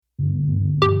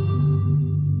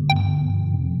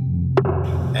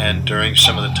And during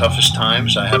some of the toughest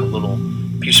times, I have a little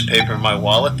piece of paper in my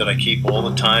wallet that I keep all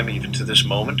the time, even to this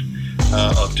moment,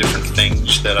 of different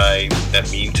things that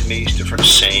mean to me, different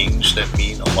sayings that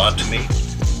mean a lot to me,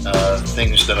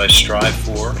 things that I strive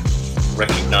for,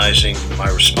 recognizing my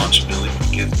responsibility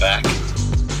to give back.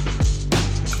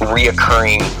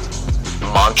 Reoccurring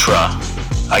mantra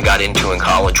I got into in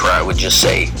college where I would just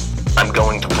say, I'm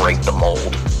going to break the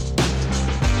mold.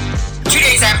 2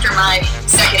 days after my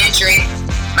second injury,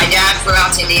 my dad flew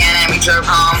out to Indiana and we drove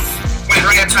home. Went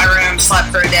right up to my room,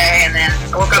 slept for a day, and then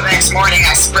I woke up the next morning,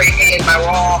 I spray painted my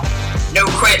wall, no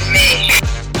quitting me.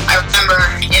 I remember,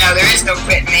 there is no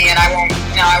quitting me, and I won't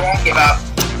give up.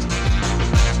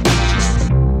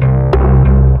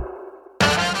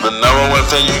 The number one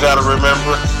thing you gotta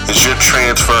remember is you're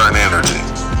transferring energy.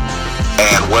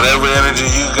 And whatever energy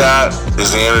you got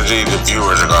is the energy the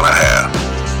viewers are gonna have.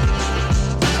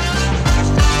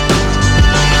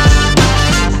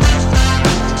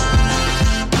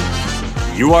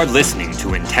 You are listening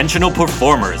to Intentional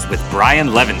Performers with Brian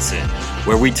Levinson,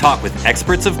 where we talk with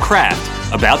experts of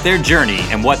craft about their journey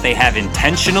and what they have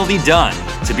intentionally done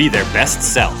to be their best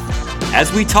self.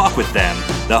 As we talk with them,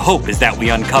 the hope is that we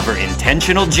uncover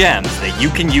intentional gems that you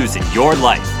can use in your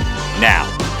life. Now,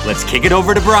 let's kick it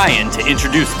over to Brian to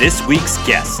introduce this week's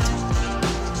guest.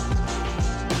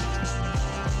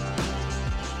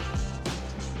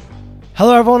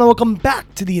 Hello, everyone, and welcome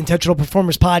back to the Intentional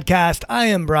Performers Podcast. I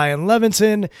am Brian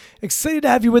Levinson, excited to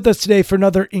have you with us today for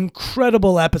another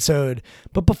incredible episode.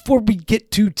 But before we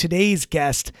get to today's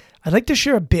guest, I'd like to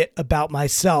share a bit about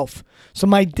myself. So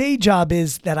my day job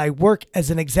is that I work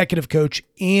as an executive coach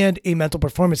and a mental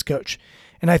performance coach.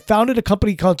 And I founded a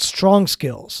company called Strong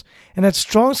Skills. And at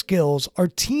Strong Skills, our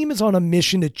team is on a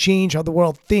mission to change how the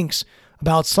world thinks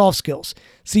about soft skills.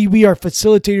 See, we are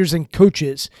facilitators and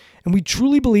coaches, and we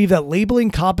truly believe that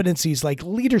labeling competencies like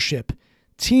leadership,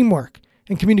 teamwork,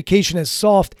 and communication as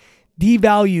soft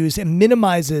devalues and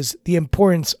minimizes the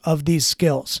importance of these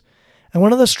skills. And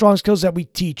one of the strong skills that we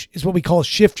teach is what we call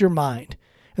Shift Your Mind.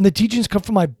 And the teachings come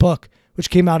from my book,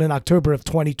 which came out in October of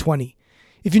 2020.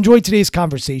 If you enjoyed today's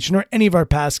conversation or any of our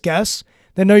past guests,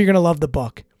 then know you're going to love the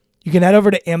book. You can head over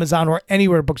to Amazon or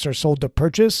anywhere books are sold to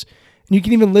purchase, and you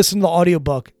can even listen to the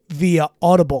audiobook via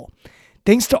Audible.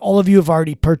 Thanks to all of you who have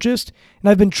already purchased, and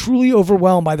I've been truly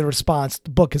overwhelmed by the response the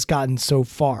book has gotten so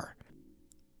far.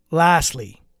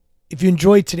 Lastly, if you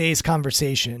enjoyed today's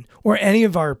conversation or any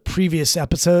of our previous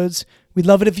episodes, we'd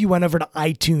love it if you went over to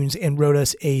iTunes and wrote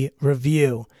us a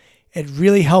review. It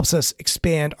really helps us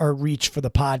expand our reach for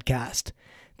the podcast.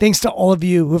 Thanks to all of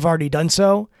you who have already done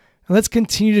so, and let's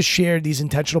continue to share these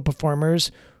intentional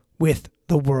performers with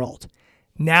the world.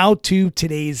 Now to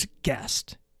today's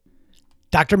guest.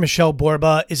 Dr. Michelle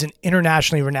Borba is an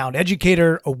internationally renowned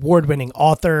educator, award-winning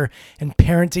author, and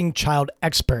parenting child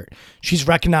expert. She's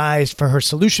recognized for her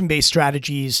solution-based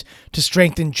strategies to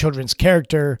strengthen children's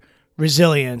character,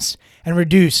 resilience, and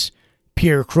reduce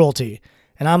peer cruelty.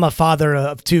 And I'm a father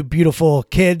of two beautiful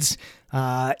kids.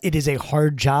 It is a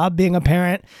hard job being a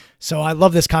parent. So I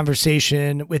love this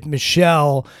conversation with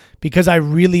Michelle because I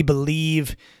really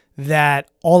believe that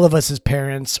all of us as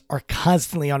parents are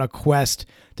constantly on a quest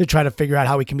to try to figure out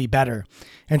how we can be better.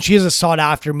 And she is a sought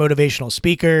after motivational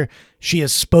speaker. She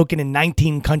has spoken in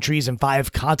 19 countries and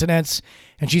 5 continents,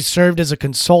 and she's served as a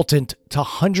consultant to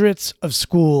hundreds of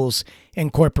schools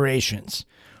and corporations.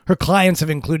 Her clients have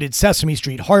included Sesame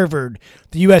Street, Harvard,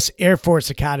 the U.S. Air Force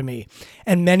Academy,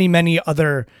 and many, many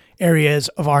other areas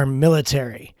of our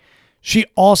military. She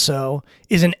also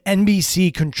is an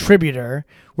NBC contributor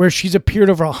where she's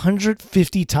appeared over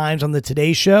 150 times on The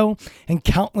Today Show and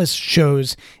countless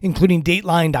shows, including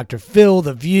Dateline, Dr. Phil,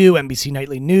 The View, NBC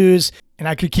Nightly News, and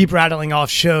I could keep rattling off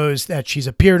shows that she's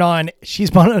appeared on. She's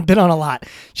been on a lot.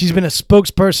 She's been a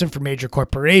spokesperson for major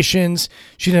corporations.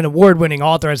 She's an award-winning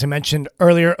author, as I mentioned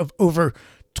earlier, of over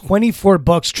 24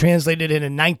 books translated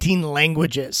into 19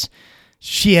 languages.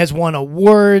 She has won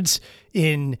awards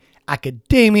in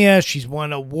academia. She's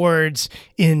won awards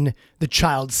in the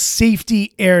child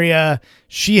safety area.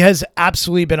 She has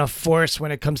absolutely been a force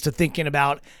when it comes to thinking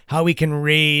about how we can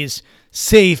raise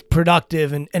safe,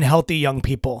 productive, and healthy young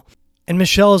people. And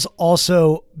Michelle has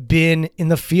also been in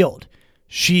the field.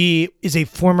 She is a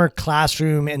former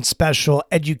classroom and special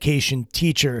education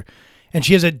teacher, and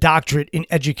she has a doctorate in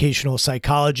educational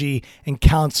psychology and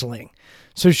counseling.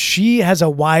 So she has a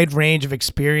wide range of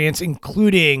experience,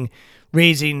 including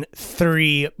raising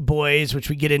 3 boys, which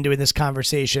we get into in this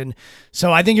conversation.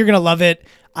 So I think you're going to love it.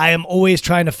 I am always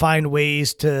trying to find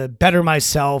ways to better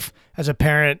myself as a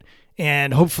parent,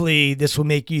 and hopefully this will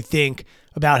make you think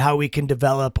about how we can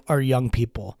develop our young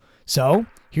people. So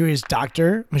Here is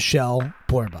Dr. Michelle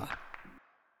Borba.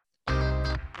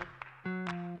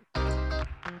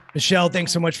 Michelle,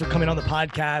 thanks so much for coming on the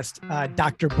podcast.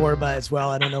 Dr. Borba as well.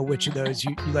 I don't know which of those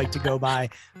you like to go by,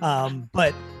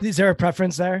 but is there a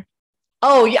preference there?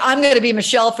 Oh, yeah, I'm going to be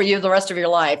Michelle for you the rest of your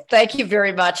life. Thank you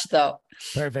very much, though.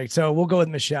 Perfect. So we'll go with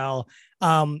Michelle.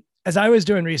 As I was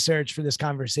doing research for this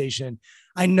conversation,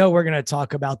 I know we're going to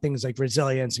talk about things like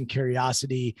resilience and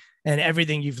curiosity and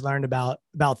everything you've learned about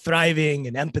thriving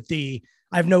and empathy.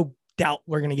 I have no doubt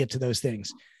we're going to get to those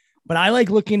things. But I like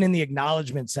looking in the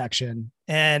acknowledgement section,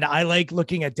 and I like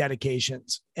looking at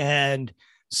dedications. And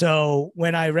so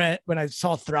when I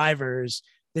saw Thrivers,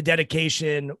 the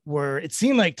dedication it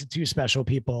seemed like to two special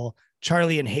people,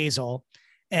 Charlie and Hazel.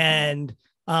 And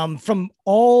from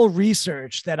all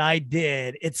research that I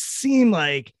did, it seemed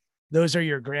like those are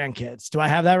your grandkids. Do I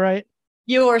have that right?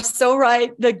 You are so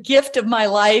right. The gift of my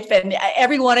life, and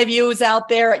every one of you is out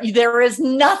there. There is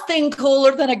nothing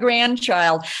cooler than a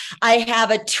grandchild. I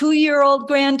have a 2-year-old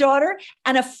granddaughter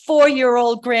and a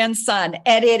 4-year-old grandson,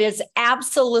 and it is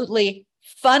absolutely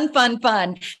fun.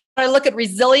 I look at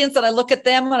resilience and I look at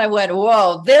them and I went,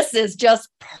 whoa, this is just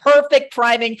perfect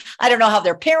priming. I don't know how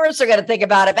their parents are going to think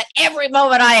about it, but every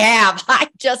moment I have, I'm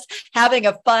just having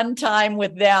a fun time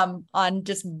with them on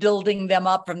just building them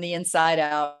up from the inside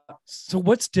out. So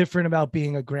what's different about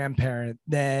being a grandparent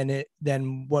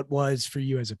than what was for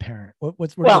you as a parent? What are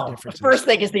the differences? The first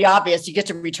thing is the obvious. You get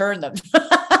to return them.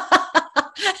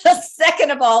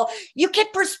 Second of all, you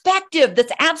get perspective.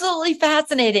 That's absolutely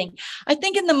fascinating. I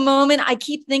think in the moment I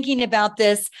keep thinking about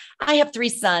this, I have 3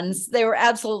 sons. They were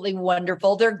absolutely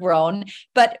wonderful. They're grown.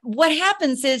 But what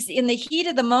happens is in the heat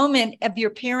of the moment of your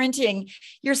parenting,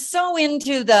 you're so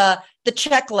into the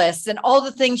checklist and all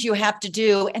the things you have to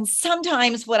do. And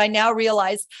sometimes what I now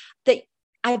realize that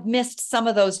I've missed some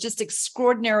of those just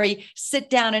extraordinary sit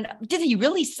down and did he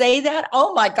really say that?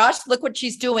 Oh my gosh, look what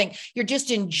she's doing. You're just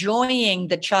enjoying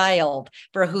the child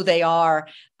for who they are.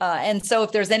 And so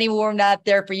if there's anyone out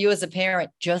there for you as a parent,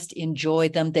 just enjoy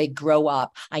them. They grow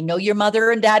up. I know your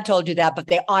mother and dad told you that, but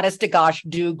they honest to gosh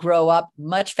do grow up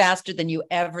much faster than you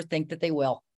ever think that they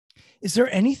will. Is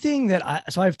there anything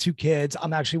that so I have 2 kids.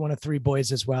 I'm actually one of 3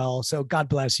 boys as well. So God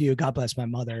bless you. God bless my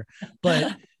mother.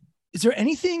 But is there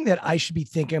anything that I should be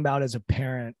thinking about as a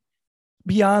parent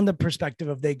beyond the perspective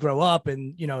of they grow up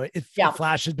and, it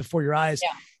flashes before your eyes?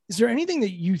 Yeah. Is there anything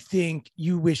that you think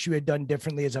you wish you had done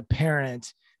differently as a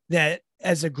parent that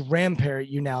as a grandparent,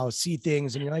 you now see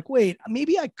things and you're like, wait,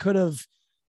 maybe I could have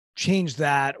changed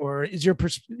that? Or is your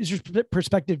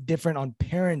perspective different on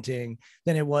parenting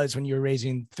than it was when you were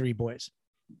raising 3 boys?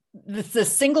 The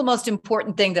single most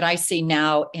important thing that I see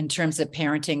now in terms of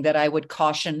parenting that I would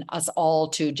caution us all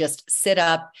to just sit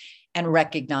up and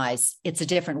recognize it's a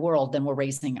different world than we're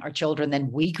raising our children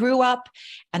than we grew up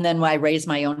and then I raised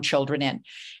my own children in.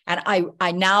 And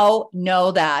I now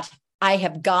know that I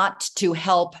have got to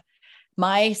help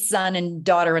my son and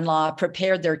daughter-in-law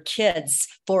prepare their kids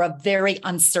for a very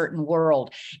uncertain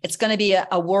world. It's going to be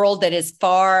a world that is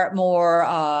far more,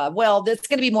 it's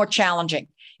going to be more challenging.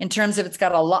 In terms of it's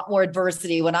got a lot more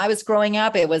adversity. When I was growing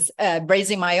up, it was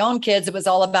raising my own kids. It was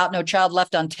all about no child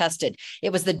left untested.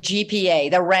 It was the GPA,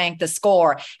 the rank, the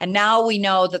score. And now we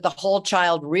know that the whole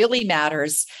child really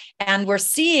matters. And we're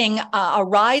seeing a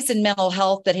rise in mental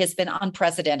health that has been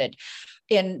unprecedented.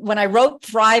 When I wrote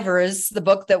Thrivers, the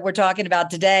book that we're talking about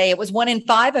today, it was 1 in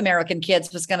 5 American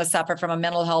kids was going to suffer from a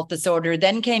mental health disorder.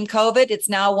 Then came COVID. It's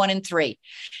now 1 in 3.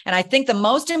 And I think the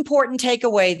most important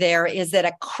takeaway there is that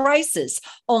a crisis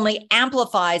only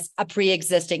amplifies a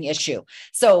pre-existing issue.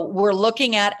 So we're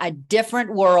looking at a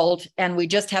different world, and we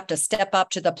just have to step up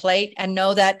to the plate and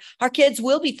know that our kids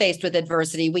will be faced with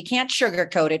adversity. We can't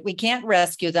sugarcoat it. We can't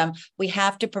rescue them. We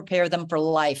have to prepare them for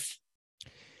life.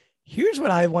 Here's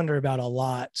what I wonder about a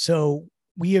lot. So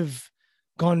we have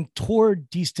gone toward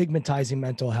destigmatizing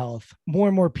mental health. More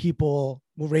and more people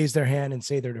will raise their hand and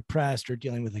say they're depressed or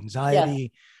dealing with anxiety.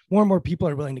 Yeah. More and more people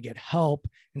are willing to get help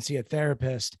and see a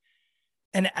therapist.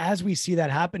 And as we see that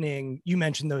happening, you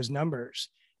mentioned those numbers.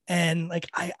 And like,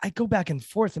 I go back and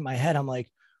forth in my head. I'm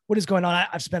like, what is going on?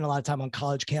 I've spent a lot of time on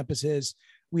college campuses.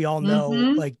 We all know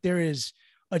like there is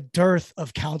a dearth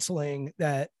of counseling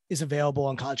that is available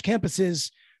on college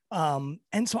campuses.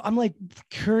 And so I'm like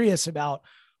curious about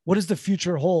what does the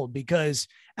future hold? Because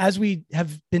as we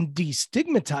have been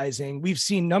destigmatizing, we've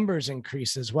seen numbers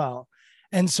increase as well.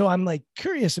 And so I'm like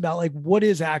curious about like, what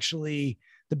is actually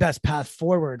the best path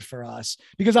forward for us?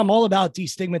 Because I'm all about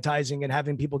destigmatizing and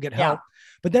having people get help.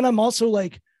 Yeah. But then I'm also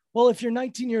like, well, if you're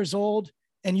 19 years old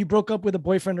and you broke up with a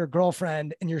boyfriend or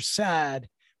girlfriend and you're sad,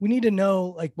 we need to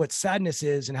know like what sadness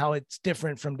is and how it's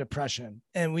different from depression.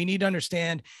 And we need to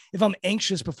understand if I'm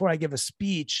anxious before I give a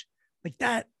speech, like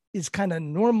that is kind of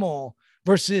normal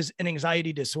versus an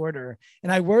anxiety disorder.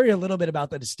 And I worry a little bit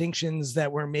about the distinctions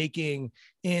that we're making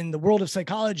in the world of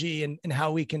psychology and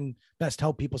how we can best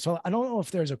help people. So I don't know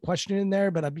if there's a question in there,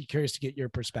 but I'd be curious to get your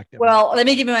perspective. Well, let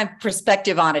me give you my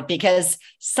perspective on it, because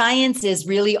science is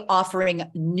really offering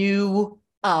new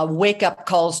wake-up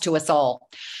calls to us all.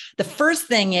 The first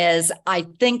thing is, I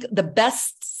think the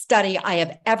best study I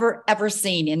have ever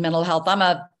seen in mental health, I'm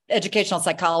a educational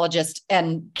psychologist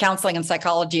and counseling and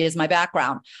psychology is my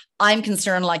background. I'm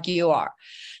concerned like you are.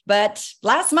 But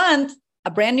last month,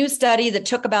 a brand new study that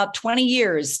took about 20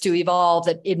 years to evolve,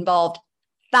 that involved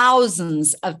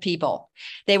thousands of people.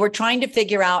 They were trying to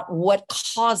figure out what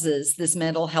causes this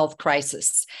mental health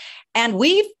crisis. And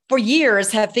we, for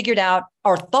years, have figured out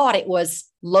or thought it was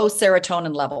low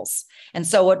serotonin levels. And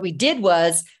so what we did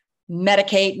was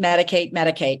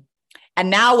medicate. And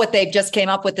now what they've just came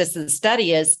up with this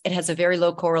study is it has a very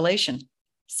low correlation.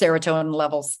 Serotonin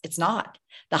levels, it's not.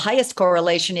 The highest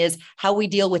correlation is how we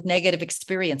deal with negative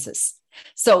experiences.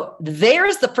 So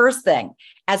there's the first thing.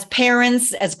 As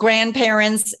parents, as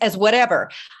grandparents, as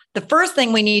whatever, the first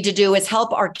thing we need to do is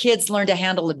help our kids learn to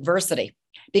handle adversity,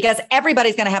 because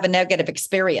everybody's going to have a negative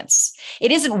experience.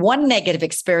 It isn't one negative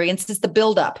experience, it's the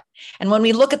buildup. And when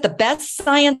we look at the best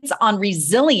science on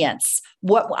resilience,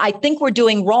 what I think we're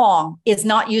doing wrong is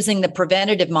not using the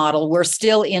preventative model. We're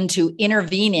still into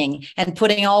intervening and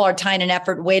putting all our time and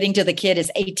effort waiting till the kid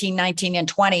is 18, 19, and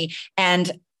 20.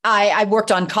 And I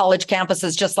worked on college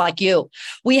campuses just like you.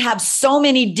 We have so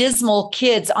many dismal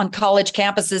kids on college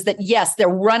campuses that, yes, they're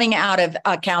running out of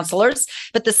counselors.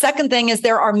 But the second thing is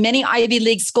there are many Ivy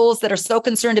League schools that are so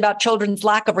concerned about children's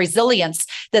lack of resilience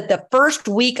that the first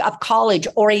week of college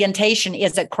orientation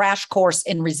is a crash course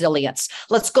in resilience.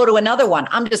 Let's go to another one.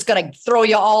 I'm just going to throw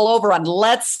you all over on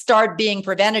let's start being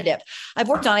preventative. I've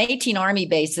worked on 18 Army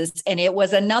bases, and it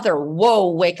was another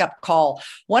wake-up call.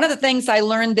 One of the things I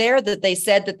learned there that they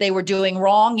said that they were doing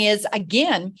wrong is,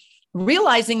 again,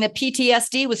 realizing that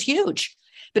PTSD was huge.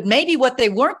 But maybe what they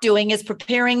weren't doing is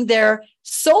preparing their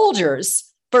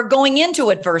soldiers for going into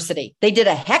adversity. They did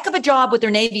a heck of a job with their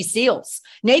Navy SEALs.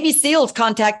 Navy SEALs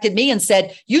contacted me and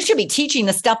said, you should be teaching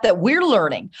the stuff that we're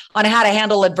learning on how to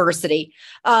handle adversity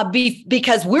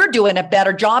because we're doing a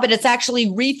better job and it's actually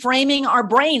reframing our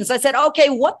brains. I said, okay,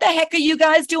 what the heck are you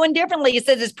guys doing differently? He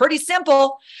said, it's pretty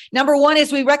simple. Number one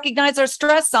is we recognize our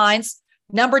stress signs.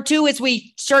 Number two is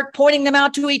we start pointing them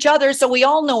out to each other so we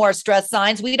all know our stress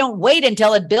signs. We don't wait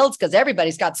until it builds because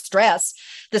everybody's got stress.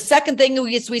 The second thing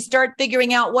is we start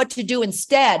figuring out what to do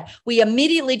instead. We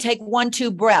immediately take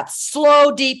 1-2 breaths,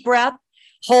 slow, deep breath,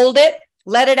 hold it,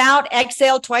 let it out,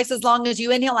 exhale twice as long as you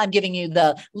inhale. I'm giving you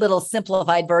the little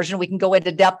simplified version. We can go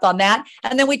into depth on that.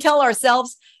 And then we tell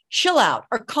ourselves, chill out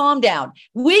or calm down.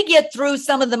 We get through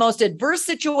some of the most adverse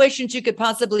situations you could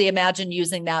possibly imagine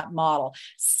using that model.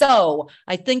 So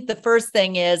I think the first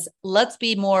thing is let's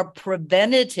be more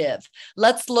preventative.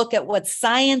 Let's look at what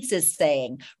science is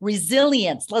saying.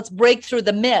 Resilience. Let's break through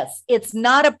the myths. It's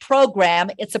not a program.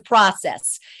 It's a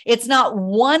process. It's not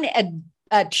one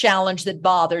a challenge that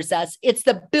bothers us. It's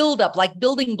the buildup, like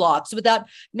building blocks, without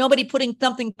nobody putting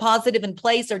something positive in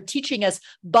place or teaching us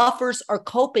buffers or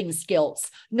coping skills,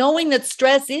 knowing that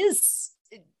stress is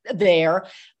there,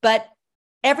 but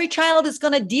every child is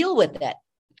going to deal with it.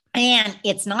 And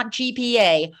it's not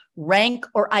GPA, rank,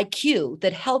 or IQ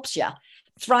that helps you.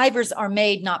 Thrivers are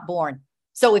made, not born.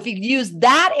 So if you use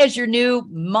that as your new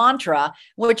mantra,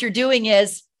 what you're doing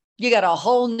is you got a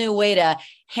whole new way to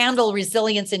handle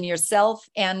resilience in yourself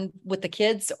and with the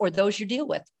kids or those you deal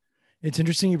with. It's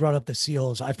interesting you brought up the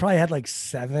SEALs. I've probably had like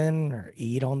 7 or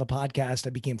 8 on the podcast. I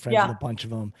became friends with a bunch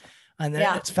of them. And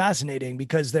then it's fascinating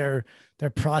because their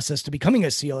process to becoming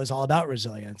a SEAL is all about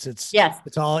resilience. It's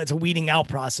a weeding out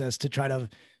process to try to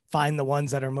find the ones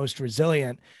that are most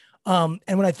resilient. And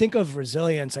when I think of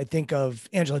resilience, I think of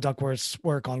Angela Duckworth's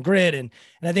work on grit. And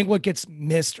I think what gets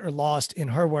missed or lost in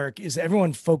her work is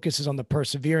everyone focuses on the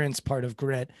perseverance part of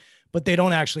grit, but they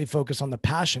don't actually focus on the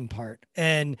passion part.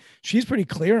 And she's pretty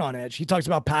clear on it. She talks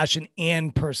about passion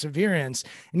and perseverance.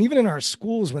 And even in our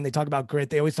schools, when they talk about grit,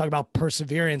 they always talk about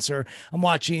perseverance. Or I'm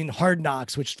watching Hard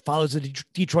Knocks, which follows the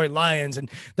Detroit Lions,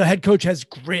 and the head coach has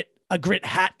a grit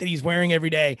hat that he's wearing every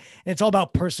day. And it's all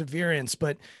about perseverance.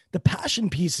 But the passion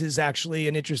piece is actually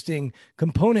an interesting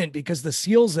component because the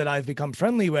SEALs that I've become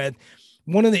friendly with,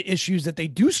 one of the issues that they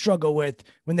do struggle with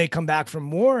when they come back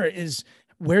from war is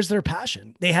where's their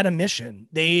passion? They had a mission.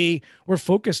 They were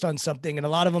focused on something, and a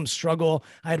lot of them struggle.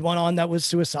 I had one on that was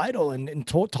suicidal and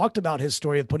talked about his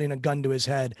story of putting a gun to his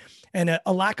head and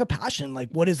a lack of passion. Like,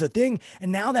 what is the thing?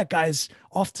 And now that guy's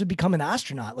off to become an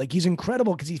astronaut. Like, he's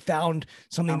incredible because he found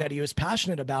something that he was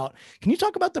passionate about. Can you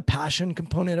talk about the passion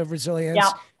component of resilience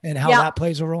and how that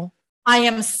plays a role? I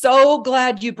am so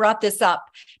glad you brought this up,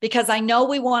 because I know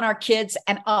we want our kids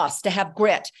and us to have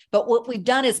grit, but what we've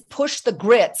done is push the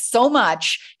grit so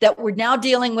much that we're now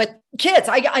dealing with kids.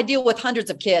 I deal with hundreds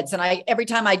of kids, and every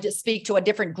time I speak to a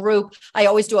different group, I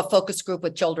always do a focus group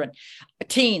with children,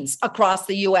 teens across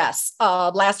the U.S.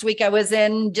 Last week I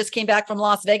just came back from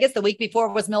Las Vegas. The week before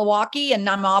was Milwaukee, and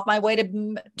I'm off my way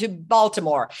to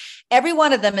Baltimore. Every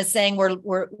one of them is saying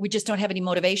we just don't have any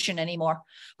motivation anymore.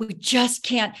 We just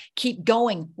can't keep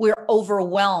going. We're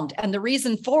overwhelmed. And the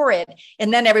reason for it,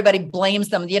 and then everybody blames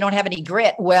them. You don't have any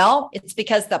grit. Well, it's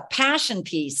because the passion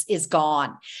piece is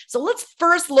gone. So let's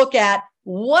first look at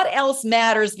what else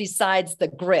matters besides the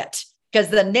grit, because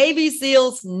the Navy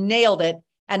SEALs nailed it,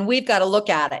 and we've got to look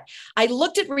at it. I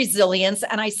looked at resilience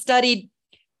and I studied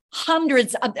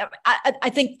hundreds of, I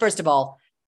think, first of all,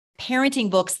 parenting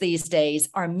books these days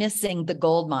are missing the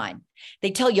gold mine.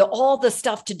 They tell you all the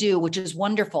stuff to do, which is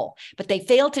wonderful, but they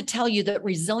fail to tell you that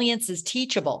resilience is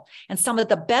teachable. And some of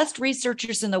the best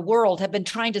researchers in the world have been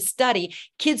trying to study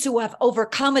kids who have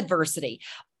overcome adversity,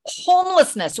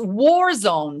 homelessness, war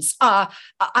zones.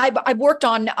 I worked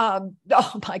on,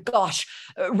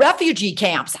 refugee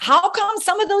camps. How come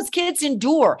some of those kids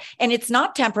endure? And it's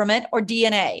not temperament or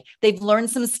DNA. They've learned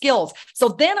some skills. So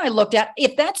then I looked at,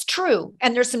 if that's true,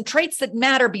 and there's some traits that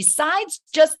matter besides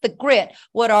just the grit,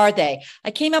 what are they?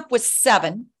 I came up with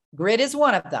 7. Grit is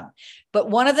one of them, but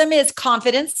one of them is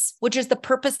confidence, which is the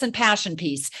purpose and passion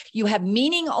piece. You have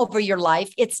meaning over your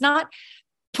life. It's not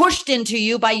pushed into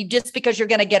you by just because you're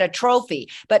going to get a trophy.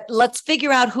 But let's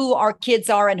figure out who our kids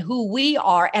are and who we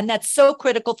are. And that's so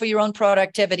critical for your own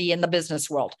productivity in the business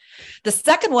world. The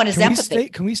second one is empathy.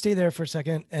 Can we stay there for a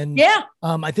second? And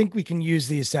I think we can use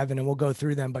these 7 and we'll go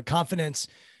through them. But confidence,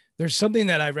 there's something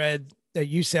that I read that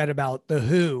you said about the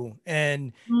who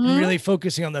and really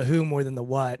focusing on the who more than the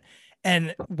what.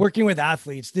 And working with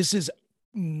athletes, this is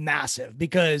massive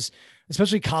because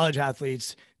especially college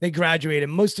athletes, they graduate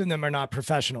and most of them are not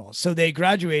professional. So they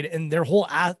graduate and their whole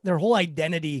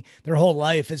identity, their whole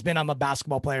life has been, I'm a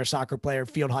basketball player, soccer player,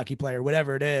 field hockey player,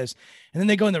 whatever it is. And then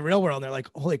they go in the real world and they're like,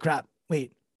 holy crap,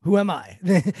 wait, who am I?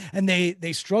 And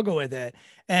they struggle with it.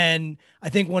 And I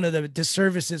think one of the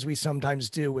disservices we sometimes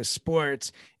do with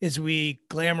sports is we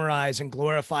glamorize and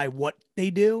glorify what they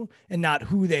do and not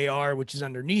who they are, which is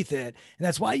underneath it. And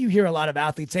that's why you hear a lot of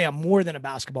athletes say, I'm more than a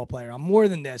basketball player. I'm more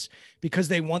than this, because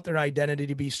they want their identity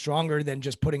to be stronger than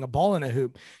just putting a ball in a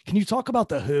hoop. Can you talk about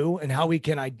the who and how we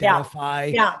can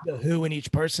identify the who in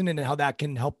each person and how that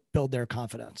can help build their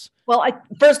confidence? Well,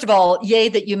 first of all, yay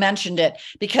that you mentioned it,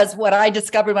 because what I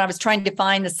discovered when I was trying to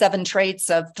find the 7 traits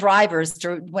of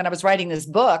thrivers when I was writing this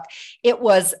book, it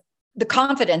was the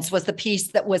confidence was the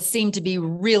piece that seemed to be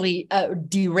really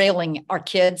derailing our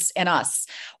kids and us.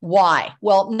 Why?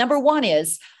 Well, number one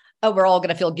is, we're all going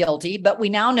to feel guilty, but we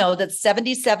now know that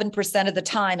 77% of the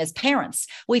time as parents,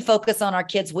 we focus on our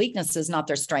kids' weaknesses, not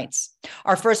their strengths.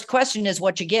 Our first question is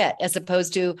what you get, as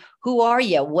opposed to who are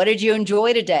you? What did you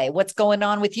enjoy today? What's going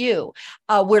on with you?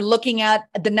 We're looking at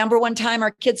the number one time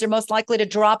our kids are most likely to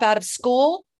drop out of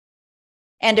school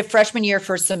and a freshman year,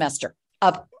 first semester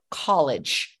of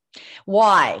college.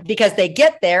 Why? Because they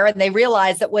get there and they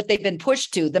realize that what they've been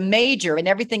pushed to, the major and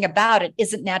everything about it,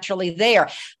 isn't naturally there.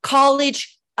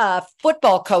 College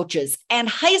football coaches and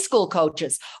high school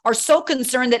coaches are so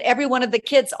concerned that every one of the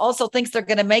kids also thinks they're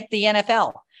going to make the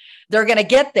NFL. They're going to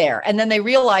get there. And then they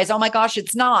realize, oh my gosh,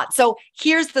 it's not. So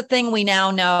here's the thing we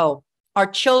now know. Our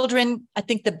children, I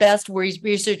think the best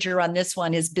researcher on this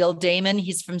one is Bill Damon.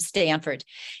 He's from Stanford.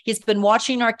 He's been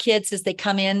watching our kids as they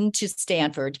come into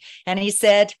Stanford. And he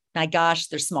said, my gosh,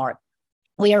 they're smart.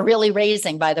 We are really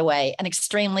raising, by the way, an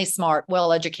extremely smart,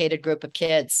 well-educated group of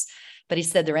kids. But he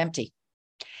said they're empty.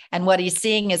 And what he's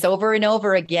seeing is over and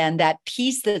over again, that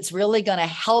piece that's really going to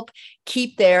help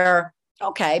keep their,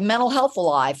 mental health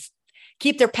alive,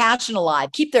 keep their passion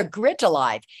alive, keep their grit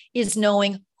alive, is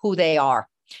knowing who they are.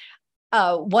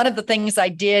 One of the things I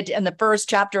did in the first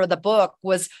chapter of the book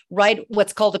was write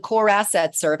what's called a core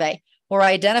asset survey, where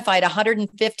I identified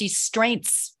 150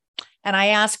 strengths. And I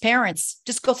asked parents,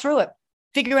 just go through it,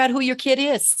 figure out who your kid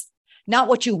is, not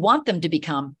what you want them to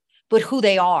become, but who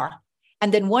they are.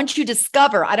 And then once you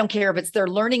discover, I don't care if it's their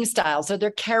learning styles or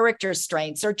their character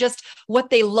strengths or just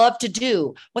what they love to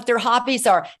do, what their hobbies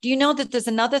are. Do you know that there's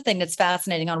another thing that's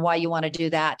fascinating on why you want to do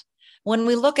that? When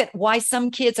we look at why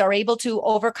some kids are able to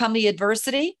overcome the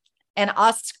adversity and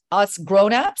us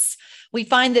grown-ups, we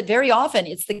find that very often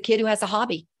it's the kid who has a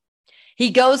hobby. He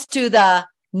goes to the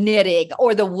knitting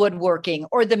or the woodworking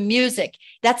or the music.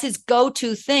 That's his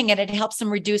go-to thing, and it helps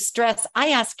him reduce stress. I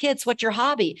ask kids, what's your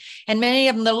hobby? And many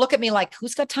of them, they'll look at me like,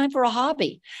 who's got time for a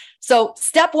hobby? So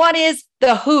step one is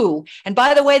the who. And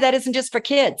by the way, that isn't just for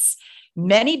kids.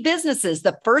 Many businesses,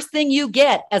 the first thing you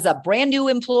get as a brand new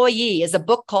employee is a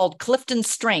book called Clifton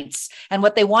Strengths. And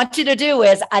what they want you to do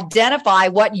is identify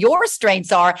what your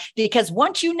strengths are, because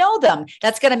once you know them,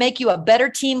 that's going to make you a better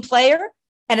team player.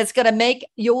 And it's going to make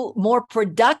you more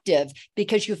productive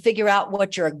because you figure out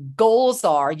what your goals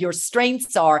are, your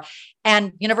strengths are.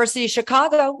 And University of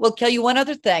Chicago will tell you one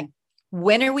other thing.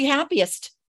 When are we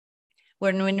happiest?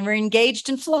 When we're engaged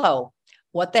in flow.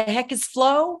 What the heck is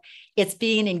flow? It's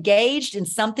being engaged in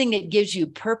something that gives you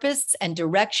purpose and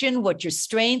direction, what your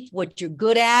strength, what you're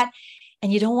good at,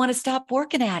 and you don't want to stop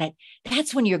working at it.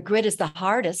 That's when your grit is the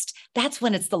hardest. That's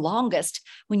when it's the longest,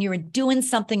 when you're doing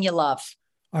something you love.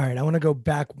 All right, I want to go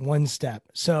back one step.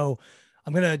 So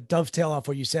I'm going to dovetail off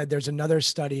what you said. There's another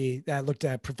study that looked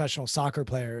at professional soccer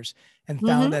players and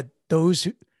found that those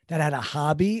that had a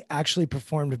hobby actually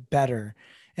performed better.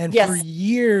 And for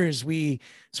years, we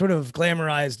sort of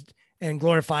glamorized and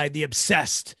glorified the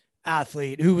obsessed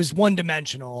athlete who was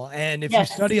one-dimensional. And if you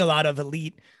study a lot of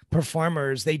elite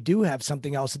performers, they do have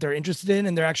something else that they're interested in,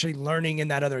 and they're actually learning in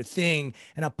that other thing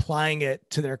and applying it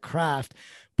to their craft.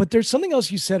 But there's something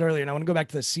else you said earlier, and I want to go back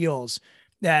to the SEALs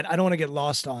that I don't want to get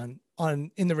lost on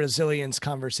in the resilience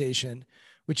conversation,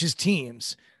 which is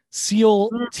teams. SEAL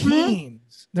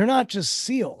teams. They're not just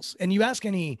SEALs. And you ask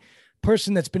any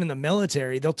person that's been in the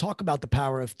military, they'll talk about the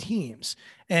power of teams.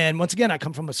 And once again, I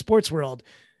come from a sports world.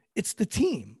 It's the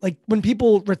team. Like when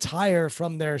people retire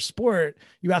from their sport,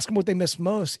 you ask them what they miss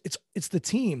most. It's the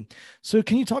team. So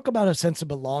can you talk about a sense of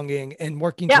belonging and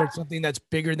working towards something that's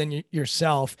bigger than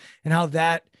yourself, and how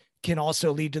that can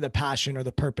also lead to the passion or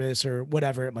the purpose or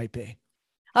whatever it might be?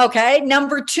 Okay.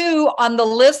 Number 2 on the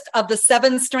list of the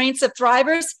 7 strengths of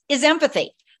thrivers is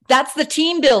empathy. That's the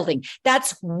team building.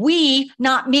 That's we,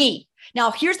 not me.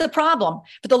 Now, here's the problem.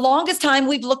 For the longest time,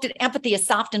 we've looked at empathy as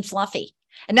soft and fluffy.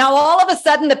 And now all of a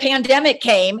sudden the pandemic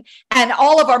came and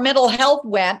all of our mental health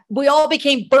went. We all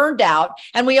became burned out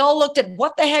and we all looked at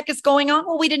what the heck is going on?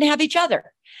 Well, we didn't have each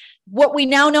other. What we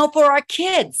now know for our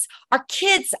kids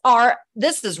are,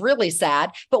 this is really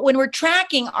sad, but when we're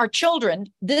tracking our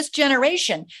children, this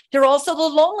generation, they're also the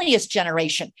loneliest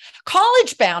generation.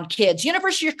 College-bound kids,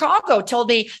 University of Chicago told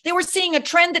me they were seeing a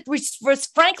trend that was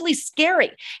frankly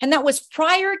scary. And that was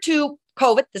prior to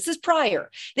COVID. This is prior.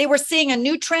 They were seeing a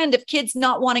new trend of kids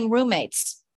not wanting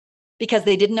roommates because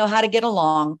they didn't know how to get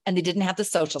along and they didn't have the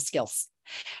social skills.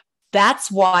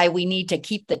 That's why we need to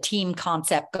keep the team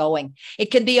concept going. It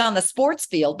can be on the sports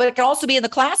field, but it can also be in the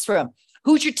classroom.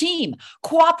 Who's your team?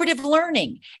 Cooperative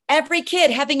learning. Every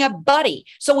kid having a buddy.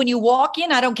 So when you walk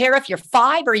in, I don't care if you're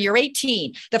 5 or you're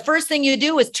 18, the first thing you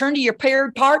do is turn to your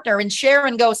paired partner and share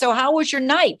and go, so how was your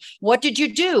night? What did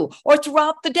you do? Or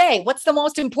throughout the day, what's the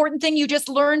most important thing you just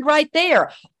learned right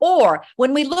there? Or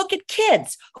when we look at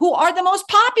kids who are the most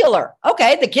popular,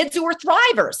 okay, the kids who are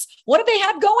thrivers, what do they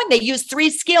have going? They use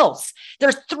 3 skills.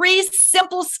 There's 3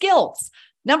 simple skills.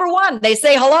 Number 1, they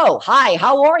say hello. Hi,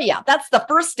 how are you? That's the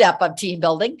first step of team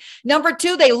building. Number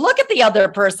 2, they look at the other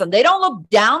person. They don't look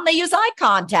down. They use eye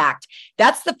contact.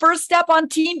 That's the first step on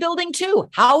team building too.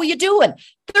 How are you doing?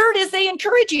 Third is they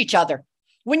encourage each other.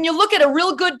 When you look at a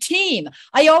real good team,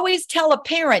 I always tell a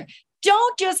parent,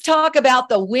 don't just talk about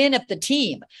the win of the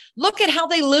team. Look at how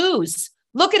they lose.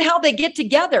 Look at how they get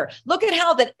together. Look at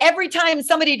how that every time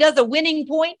somebody does a winning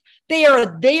point, they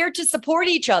are there to support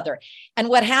each other. And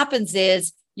what happens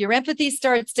is your empathy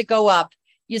starts to go up.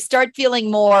 You start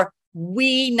feeling more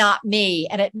we, not me.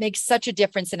 And it makes such a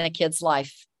difference in a kid's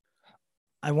life.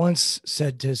 I once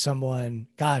said to someone,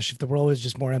 gosh, if the world was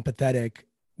just more empathetic,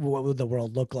 what would the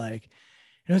world look like?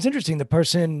 And it was interesting. The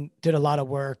person did a lot of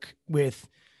work with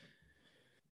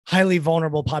highly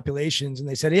vulnerable populations. And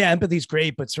they said, yeah, empathy is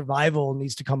great, but survival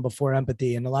needs to come before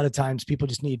empathy. And a lot of times people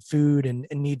just need food and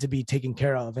need to be taken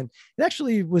care of. And it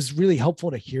actually was really helpful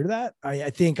to hear that.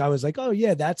 I think I was like, oh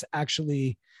yeah, that's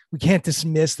actually, we can't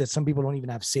dismiss that some people don't even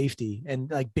have safety and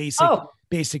like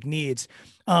basic needs.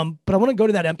 But I want to go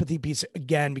to that empathy piece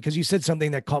again, because you said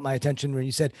something that caught my attention when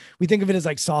you said, we think of it as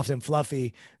like soft and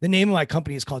fluffy. The name of my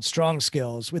company is called Strong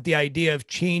Skills, with the idea of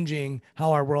changing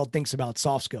how our world thinks about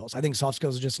soft skills. I think soft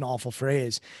skills is just an awful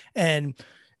phrase. And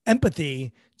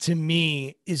empathy to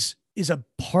me is a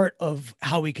part of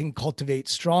how we can cultivate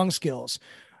strong skills.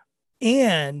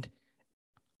 And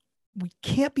we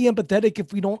can't be empathetic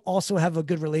if we don't also have a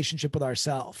good relationship with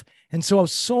ourselves. And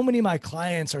so many of my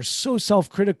clients are so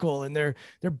self-critical and they're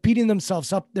beating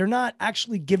themselves up. They're not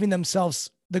actually giving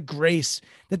themselves the grace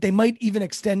that they might even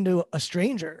extend to a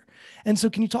stranger. And so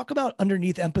can you talk about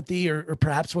underneath empathy or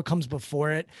perhaps what comes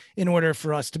before it in order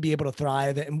for us to be able to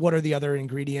thrive, and what are the other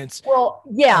ingredients? Well,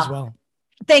 yeah. As well.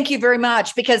 Thank you very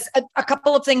much, because a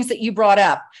couple of things that you brought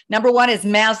up. Number one is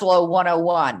Maslow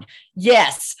 101.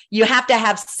 Yes, you have to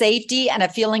have safety and a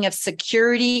feeling of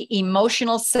security,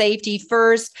 emotional safety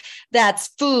first. That's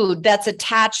food, that's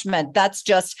attachment, that's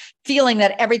just feeling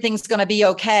that everything's going to be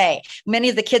okay. Many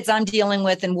of the kids I'm dealing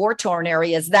with in war-torn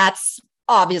areas, that's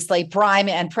obviously prime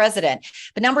and president.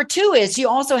 But number two is you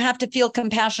also have to feel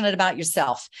compassionate about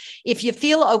yourself. If you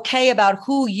feel okay about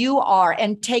who you are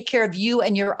and take care of you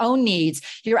and your own needs,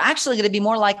 you're actually going to be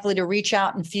more likely to reach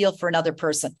out and feel for another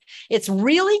person. It's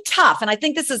really tough. And I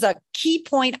think this is a key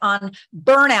point on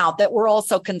burnout that we're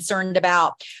also concerned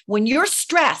about. When you're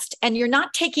stressed and you're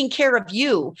not taking care of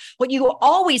you, what you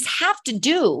always have to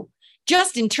do,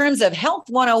 just in terms of health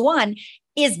 101,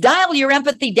 is dial your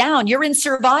empathy down. You're in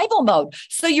survival mode.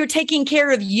 So you're taking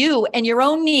care of you and your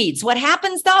own needs. What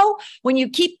happens though, when you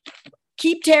keep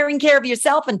taking care of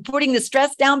yourself and putting the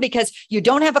stress down because you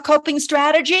don't have a coping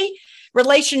strategy,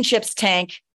 relationships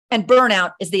tank and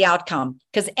burnout is the outcome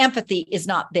because empathy is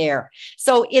not there.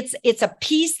 So it's a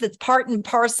piece that's part and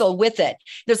parcel with it.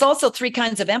 There's also 3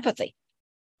 kinds of empathy.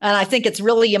 And I think it's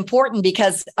really important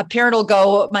because a parent will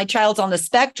go, my child's on the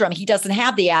spectrum. He doesn't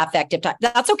have the affective type.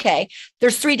 That's okay.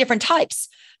 There's 3 different types.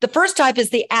 The first type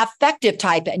is the affective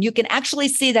type. And you can actually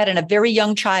see that in a very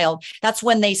young child. That's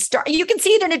when they start. You can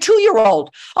see it in a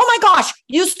 2-year-old. Oh my gosh,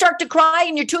 you start to cry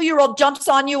and your 2-year-old jumps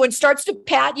on you and starts to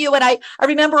pat you. And I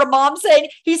remember a mom saying,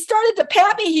 he started to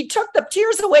pat me. He took the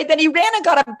tears away. Then he ran and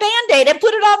got a Band-Aid and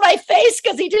put it on my face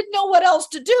because he didn't know what else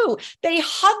to do. They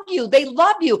hug you. They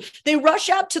love you. They rush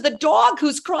out to the dog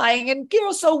who's crying and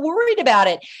you're so worried about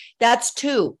it. That's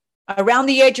 2. Around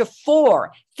the age of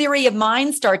 4, theory of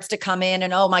mind starts to come in.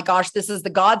 And oh my gosh, this is the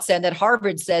godsend that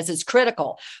Harvard says is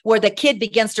critical, where the kid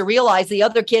begins to realize the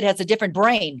other kid has a different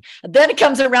brain. Then it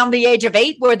comes around the age of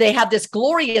 8, where they have this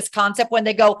glorious concept when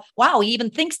they go, wow, he even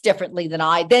thinks differently than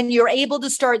I. Then you're able to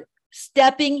start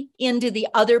stepping into the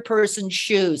other person's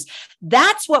shoes.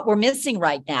 That's what we're missing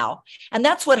right now. And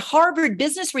that's what Harvard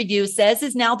Business Review says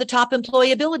is now the top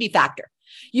employability factor.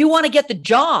 You want to get the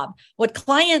job. What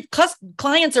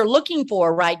clients are looking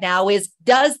for right now is,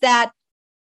 does that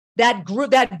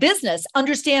group, that business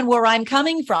understand where I'm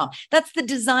coming from? That's the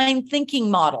design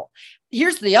thinking model.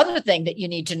 Here's the other thing that you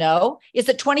need to know is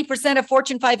that 20% of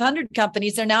Fortune 500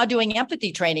 companies are now doing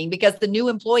empathy training because the new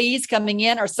employees coming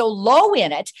in are so low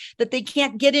in it that they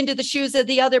can't get into the shoes of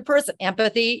the other person.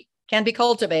 Empathy can be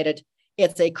cultivated.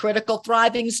 It's a critical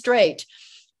thriving trait.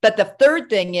 But the third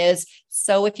thing is,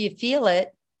 so if you feel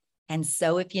it, and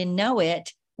so if you know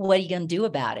it, what are you going to do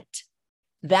about it?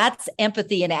 That's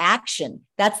empathy in action.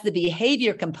 That's the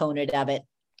behavior component of it.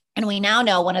 And we now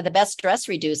know one of the best stress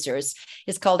reducers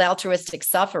is called altruistic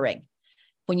suffering.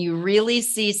 When you really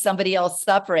see somebody else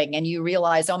suffering and you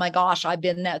realize, oh my gosh, I've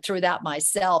been through that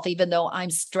myself, even though I'm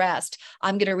stressed,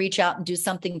 I'm going to reach out and do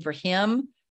something for him.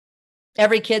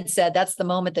 Every kid said that's the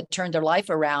moment that turned their life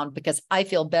around, because I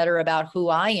feel better about who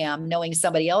I am, knowing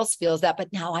somebody else feels that,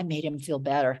 but now I made him feel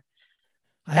better.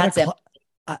 That's it.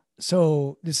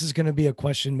 So this is going to be a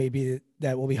question maybe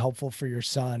that will be helpful for your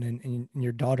son and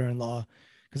your daughter-in-law,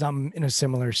 because I'm in a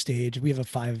similar stage. We have a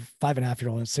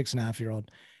 5.5-year-old and a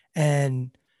 6.5-year-old.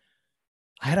 And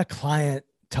I had a client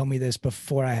tell me this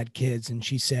before I had kids. And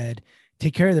she said,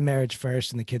 take care of the marriage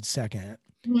first and the kids second.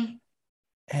 Mm-hmm.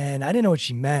 And I didn't know what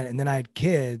she meant. And then I had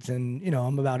kids and,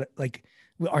 I'm about like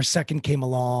our second came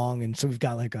along. And so we've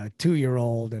got like a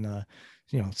 2-year-old and a,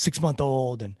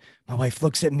 6-month-old. And my wife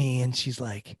looks at me and she's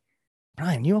like,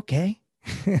 Brian, you okay?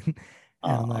 And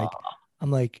I'm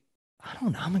like, I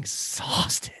don't know. I'm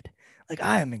exhausted. Like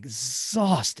I am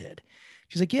exhausted.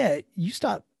 She's like, yeah, you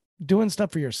stop doing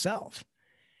stuff for yourself.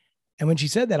 And when she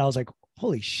said that, I was like,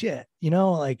 holy shit,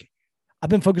 like I've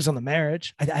been focused on the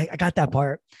marriage. I got that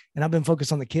part, and I've been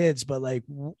focused on the kids, but like,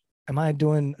 am I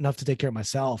doing enough to take care of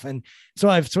myself? And so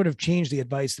I've sort of changed the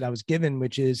advice that I was given,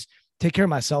 which is take care of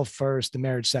myself first, the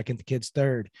marriage second, the kids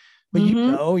third. But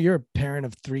you're a parent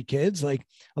of 3 kids. Like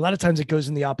a lot of times it goes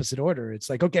in the opposite order. It's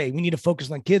like, okay, we need to focus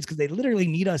on kids because they literally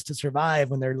need us to survive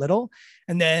when they're little.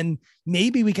 And then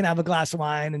maybe we can have a glass of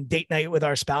wine and date night with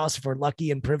our spouse if we're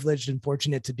lucky and privileged and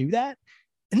fortunate to do that.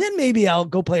 And then maybe I'll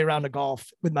go play a round of golf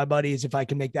with my buddies if I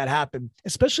can make that happen,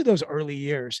 especially those early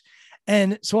years.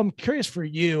 And so I'm curious for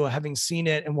you, having seen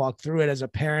it and walked through it as a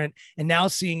parent and now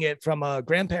seeing it from a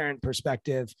grandparent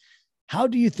perspective, how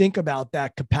do you think about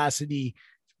that capacity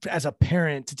as a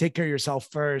parent to take care of yourself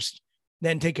first,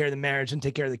 then take care of the marriage and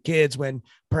take care of the kids, when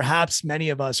perhaps many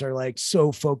of us are like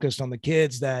so focused on the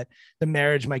kids that the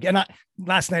marriage might get.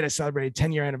 Last night I celebrated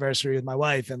 10-year anniversary with my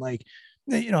wife, and like,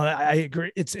 I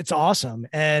agree. It's awesome.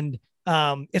 And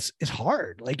it's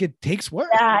hard. Like, it takes work.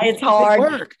 Yeah, it's hard.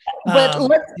 Work. But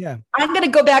yeah, I'm going to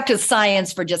go back to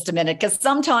science for just a minute, because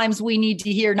sometimes we need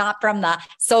to hear not from the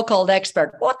so-called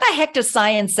expert. What the heck does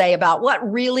science say about what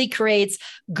really creates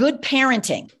good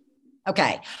parenting?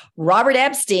 Okay. Robert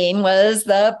Epstein was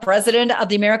the president of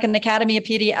the American Academy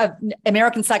of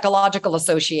American Psychological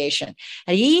Association.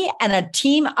 And he and a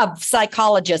team of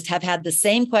psychologists have had the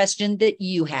same question that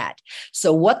you had.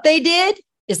 So what they did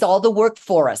is all the work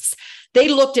for us. They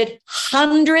looked at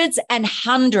hundreds and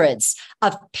hundreds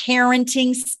of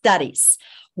parenting studies.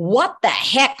 What the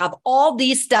heck of all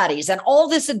these studies and all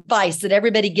this advice that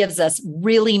everybody gives us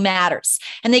really matters?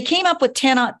 And they came up with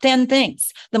 10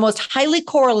 things. The most highly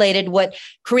correlated, what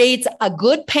creates a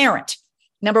good parent.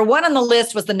 Number one on the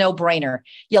list was the no-brainer.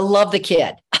 You love the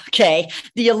kid. Okay.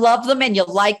 You love them and you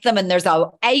like them. And there's an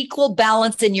equal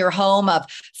balance in your home of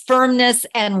firmness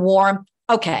and warmth.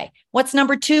 Okay. What's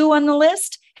number two on the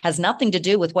list? Has nothing to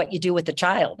do with what you do with the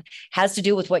child. Has to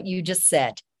do with what you just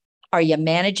said. Are you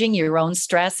managing your own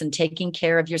stress and taking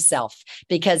care of yourself?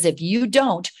 Because if you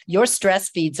don't, your stress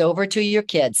feeds over to your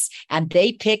kids and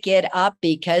they pick it up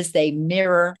because they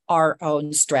mirror our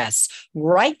own stress.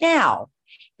 Right now,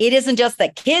 it isn't just the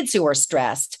kids who are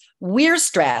stressed. We're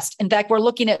stressed. In fact, we're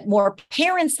looking at more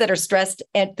parents that are stressed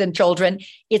than children.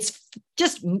 It's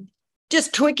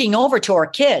just tweaking over to our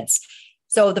kids.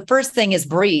 So the first thing is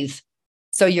breathe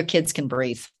so your kids can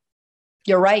breathe.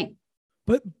 You're right.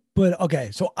 But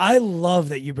okay, so I love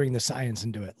that you bring the science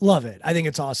into it. Love it. I think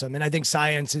it's awesome. And I think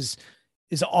science is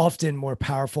often more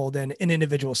powerful than an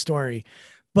individual story.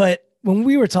 But when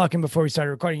we were talking before we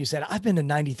started recording, you said, I've been to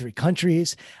 93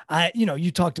 countries.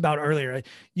 You talked about earlier,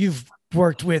 you've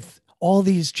worked with all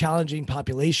these challenging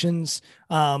populations.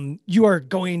 You are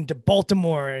going to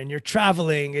Baltimore and you're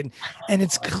traveling and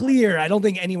it's clear. I don't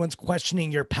think anyone's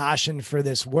questioning your passion for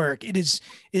this work.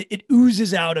 It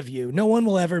oozes out of you. No one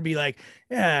will ever be like,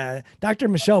 yeah, Dr.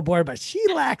 Michelle Borba, she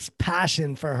lacks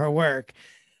passion for her work.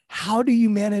 How do you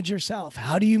manage yourself?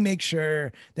 How do you make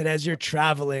sure that as you're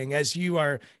traveling, as you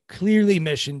are clearly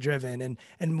mission driven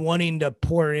and wanting to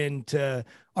pour into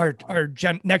our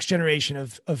next generation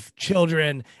of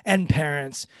children and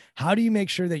parents, how do you make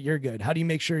sure that you're good? How do you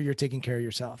make sure you're taking care of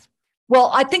yourself? Well,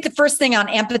 I think the first thing on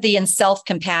empathy and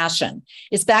self-compassion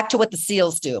is back to what the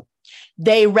SEALs do.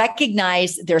 They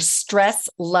recognize their stress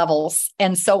levels.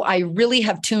 And so I really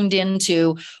have tuned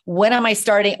into when am I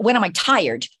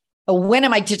tired? When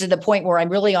am I to the point where I'm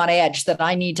really on edge that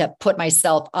I need to put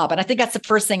myself up? And I think that's the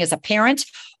first thing as a parent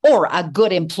or a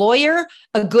good employer,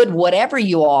 a good whatever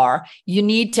you are, you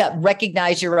need to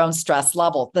recognize your own stress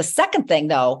level. The second thing,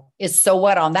 though, is so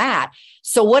what on that?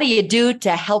 So what do you do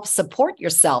to help support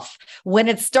yourself when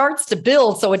it starts to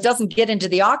build so it doesn't get into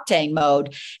the octane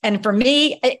mode? And for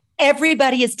me,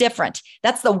 everybody is different.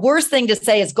 That's the worst thing to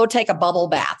say is go take a bubble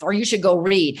bath or you should go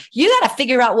read. You got to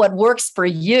figure out what works for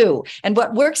you. And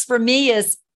what works for me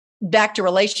is back to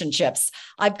relationships.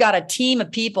 I've got a team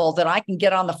of people that I can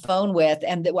get on the phone with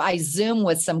and that I Zoom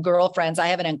with some girlfriends. I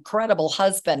have an incredible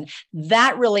husband.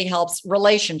 That really helps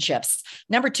relationships.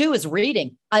 Number two is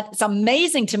reading. It's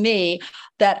amazing to me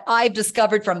that I've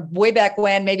discovered from way back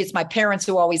when, maybe it's my parents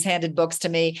who always handed books to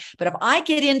me, but if I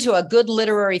get into a good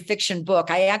literary fiction book,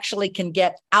 I actually can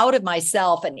get out of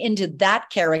myself and into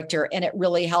that character, and it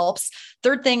really helps.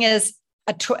 Third thing is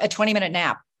a 20-minute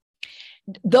nap.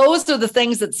 Those are the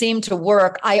things that seem to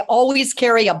work. I always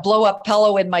carry a blow-up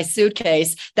pillow in my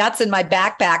suitcase. That's in my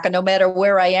backpack. And no matter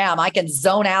where I am, I can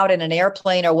zone out in an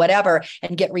airplane or whatever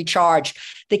and get recharged.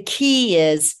 The key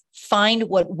is find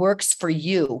what works for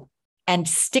you and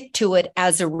stick to it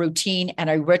as a routine and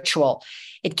a ritual.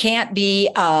 It can't be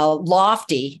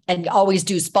lofty and always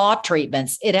do spa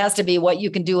treatments. It has to be what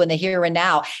you can do in the here and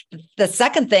now. The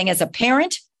second thing as a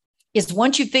parent is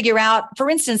once you figure out, for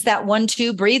instance, that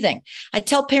 1-2 breathing. I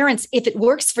tell parents, if it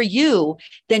works for you,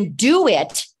 then do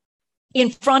it in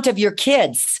front of your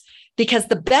kids, because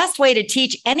the best way to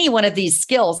teach any one of these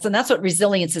skills, and that's what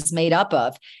resilience is made up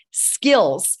of,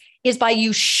 skills, is by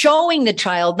you showing the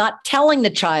child, not telling the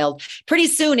child. Pretty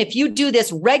soon, if you do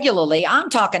this regularly, I'm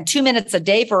talking 2 minutes a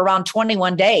day for around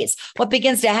 21 days, what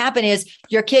begins to happen is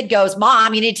your kid goes,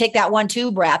 Mom, you need to take that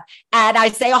 1-2 breath. And I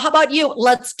say, oh, how about you?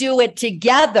 Let's do it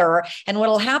together. And what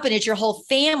will happen is your whole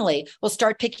family will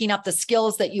start picking up the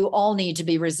skills that you all need to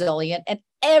be resilient, and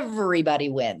everybody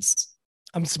wins.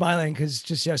 I'm smiling because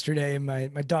just yesterday, my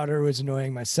daughter was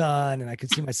annoying my son, and I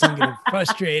could see my son getting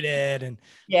frustrated. And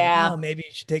yeah, oh, maybe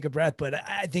you should take a breath. But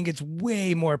I think it's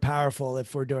way more powerful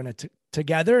if we're doing it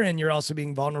together, and you're also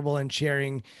being vulnerable and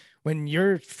sharing when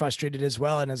you're frustrated as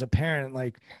well. And as a parent,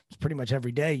 like pretty much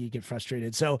every day you get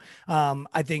frustrated. So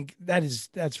I think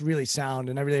that's really sound,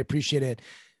 and I really appreciate it.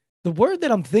 The word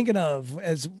that I'm thinking of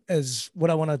as what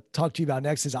I want to talk to you about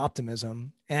next is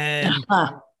optimism. And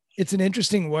it's an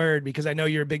interesting word because I know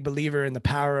you're a big believer in the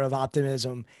power of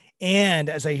optimism. And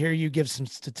as I hear you give some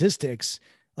statistics,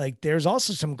 like there's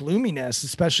also some gloominess,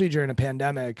 especially during a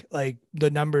pandemic, like the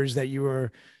numbers that you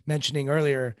were mentioning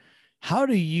earlier. How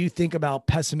do you think about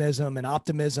pessimism and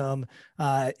optimism?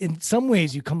 In some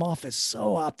ways you come off as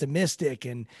so optimistic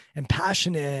and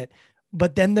passionate,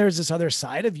 but then there's this other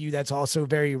side of you that's also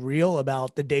very real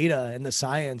about the data and the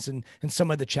science and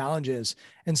some of the challenges.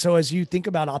 And so as you think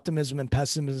about optimism and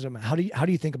pessimism, how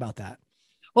do you think about that?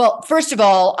 Well, first of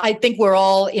all, I think we're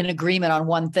all in agreement on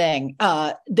one thing,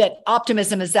 that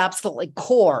optimism is absolutely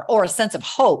core, or a sense of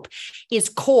hope is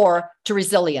core to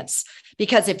resilience.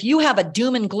 Because if you have a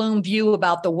doom and gloom view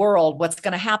about the world, what's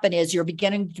going to happen is you're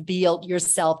beginning to feel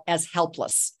yourself as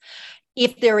helpless.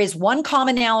 If there is one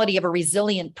commonality of a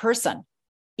resilient person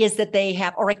is that they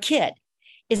have, or a kid,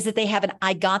 is that they have an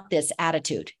I got this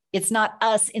attitude. It's not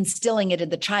us instilling it in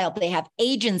the child. They have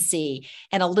agency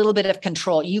and a little bit of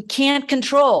control. You can't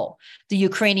control the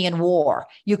Ukrainian war.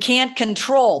 You can't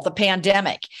control the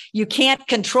pandemic. You can't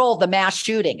control the mass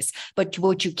shootings. But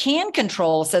what you can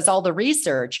control, says all the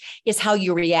research, is how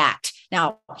you react.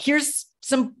 Now, here's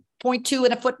some point two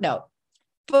in a footnote.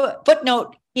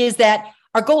 Footnote is that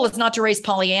our goal is not to raise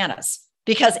Pollyannas,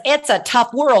 because it's a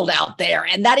tough world out there.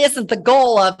 And that isn't the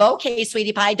goal of, okay,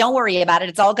 sweetie pie, don't worry about it.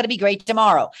 It's all going to be great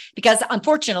tomorrow, because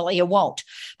unfortunately it won't.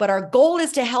 But our goal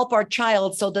is to help our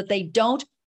child so that they don't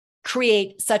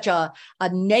create such a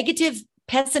negative,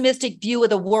 pessimistic view of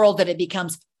the world that it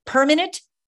becomes permanent,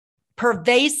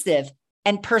 pervasive,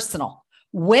 and personal.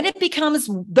 When it becomes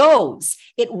those,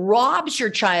 it robs your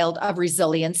child of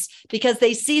resilience because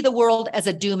they see the world as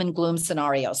a doom and gloom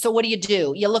scenario. So what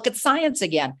do? You look at science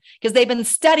again, because they've been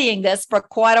studying this for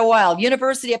quite a while.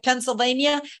 University of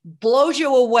Pennsylvania blows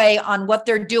you away on what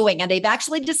they're doing. And they've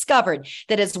actually discovered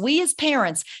that as we as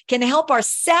parents can help our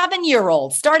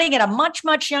 7-year-olds, starting at a much,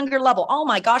 much younger level. Oh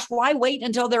my gosh, why wait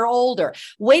until they're older?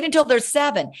 Wait until they're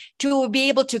 7 to be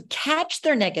able to catch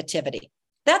their negativity.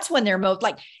 That's when they're most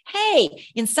like, hey,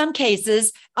 in some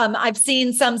cases, I've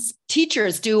seen some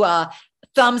teachers do a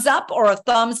thumbs up or a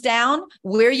thumbs down.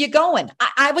 Where are you going?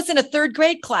 I was in a 3rd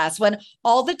grade class when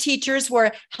all the teachers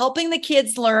were helping the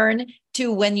kids learn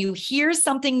to, when you hear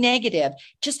something negative,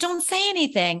 just don't say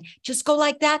anything. Just go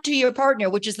like that to your partner,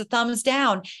 which is the thumbs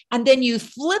down. And then you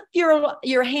flip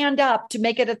your hand up to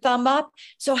make it a thumb up.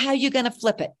 So how are you going to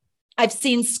flip it? I've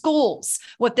seen schools,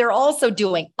 what they're also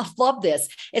doing, I love this,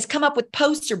 is come up with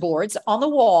poster boards on the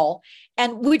wall.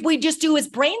 And we just do is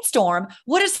brainstorm.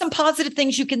 What are some positive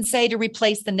things you can say to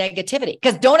replace the negativity?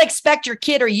 Because don't expect your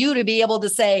kid or you to be able to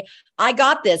say, I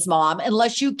got this, Mom,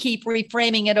 unless you keep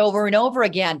reframing it over and over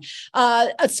again.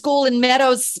 A school in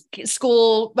Meadows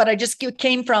School, but I just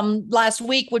came from last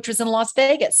week, which was in Las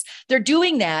Vegas. They're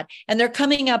doing that, and they're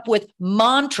coming up with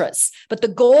mantras. But the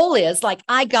goal is like,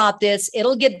 I got this.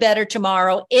 It'll get better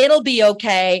tomorrow. It'll be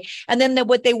okay. And then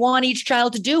what they want each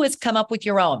child to do is come up with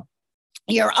your own,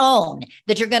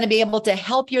 that you're going to be able to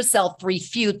help yourself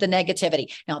refute the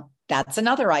negativity. Now, that's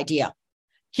another idea.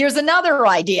 Here's another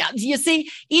idea. You see,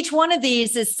 each one of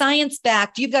these is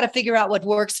science-backed. You've got to figure out what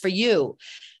works for you.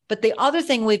 But the other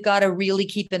thing we've got to really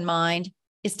keep in mind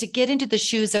is to get into the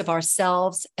shoes of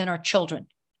ourselves and our children.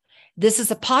 This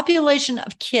is a population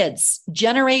of kids,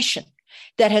 generation,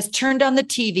 that has turned on the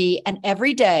TV and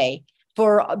every day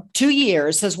for 2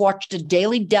 years has watched a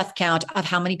daily death count of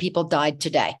how many people died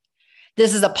today.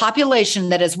 This is a population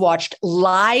that has watched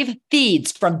live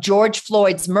feeds from George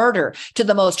Floyd's murder to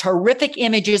the most horrific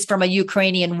images from a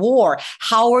Ukrainian war.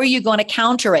 How are you going to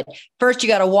counter it? First, you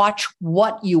got to watch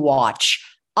what you watch.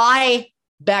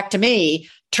 Back to me,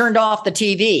 turned off the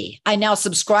TV. I now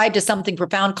subscribe to something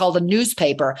profound called a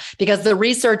newspaper, because the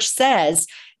research says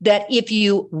that if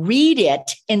you read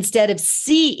it instead of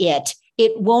see it,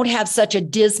 it won't have such a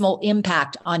dismal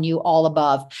impact on you all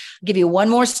above. I'll give you one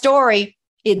more story.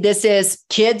 This is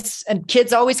kids, and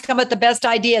kids always come with the best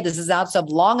idea. This is out of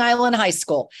Long Island High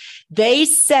School. They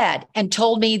said and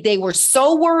told me they were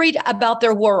so worried about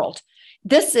their world.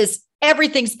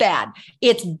 Everything's bad.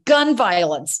 It's gun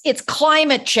violence. It's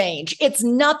climate change. It's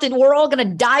nothing. We're all going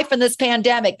to die from this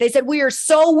pandemic. They said, we are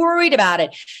so worried about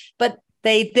it. But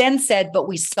they then said, but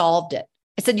we solved it.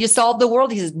 I said, you solved the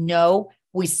world? He says, no,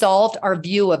 we solved our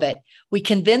view of it. We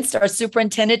convinced our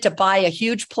superintendent to buy a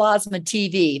huge plasma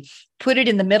TV, put it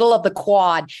in the middle of the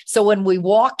quad. So when we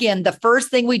walk in, the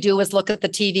first thing we do is look at the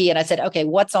TV. And I said, okay,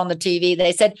 what's on the TV?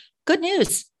 They said, good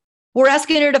news. We're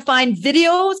asking her to find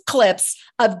video clips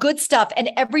of good stuff. And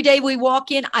every day we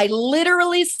walk in, I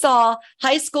literally saw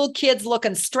high school kids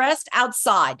looking stressed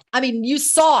outside. I mean, you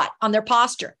saw it on their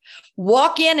posture.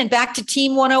 Walk in and back to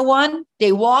Team 101.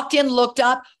 They walked in, looked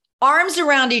up, arms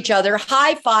around each other,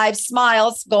 high five,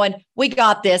 smiles, going, we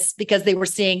got this, because they were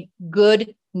seeing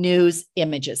good news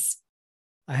images.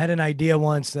 I had an idea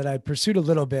once that I pursued a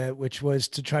little bit, which was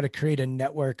to try to create a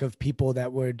network of people that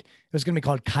it was going to be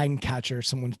called Kind Catcher.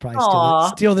 Someone's probably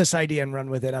steal this idea and run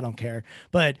with it. I don't care.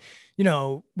 But,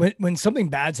 when something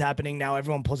bad's happening now,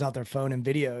 everyone pulls out their phone and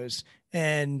videos,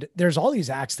 and there's all these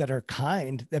acts that are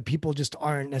kind that people just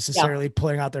aren't necessarily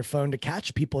pulling out their phone to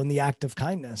catch people in the act of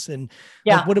kindness. And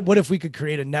what if we could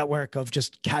create a network of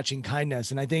just catching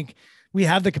kindness? And I think we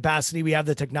have the capacity, we have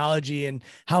the technology, and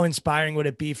how inspiring would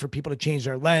it be for people to change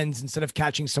their lens instead of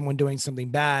catching someone doing something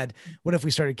bad? What if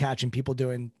we started catching people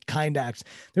doing kind acts?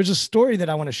 There's a story that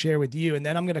I want to share with you, and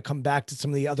then I'm going to come back to some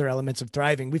of the other elements of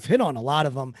thriving. We've hit on a lot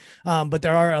of them, but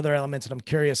there are other elements that I'm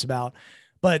curious about.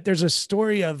 But there's a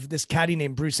story of this caddy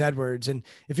named Bruce Edwards. And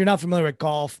if you're not familiar with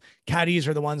golf, caddies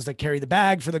are the ones that carry the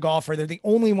bag for the golfer. They're the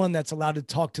only one that's allowed to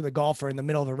talk to the golfer in the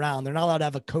middle of a round. They're not allowed to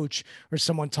have a coach or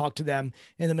someone talk to them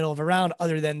in the middle of a round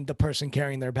other than the person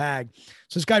carrying their bag.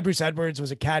 So this guy, Bruce Edwards,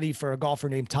 was a caddy for a golfer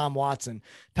named Tom Watson.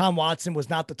 Tom Watson was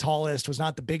not the tallest, was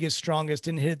not the biggest, strongest,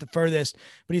 didn't hit it the furthest,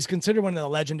 but he's considered one of the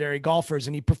legendary golfers,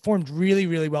 and he performed really,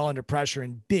 really well under pressure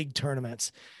in big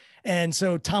tournaments. And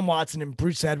so Tom Watson and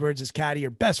Bruce Edwards, his caddy, are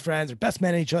best friends, are best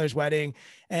men at each other's wedding.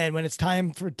 And when it's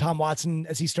time for Tom Watson,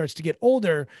 as he starts to get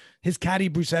older, his caddy,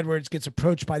 Bruce Edwards, gets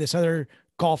approached by this other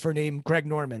golfer named Greg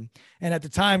Norman. And at the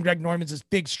time, Greg Norman's this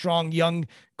big, strong, young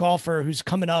golfer who's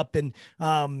coming up and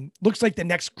looks like the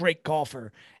next great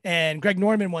golfer. And Greg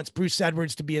Norman wants Bruce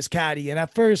Edwards to be his caddy. And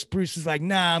at first, Bruce is like,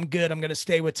 nah, I'm good. I'm going to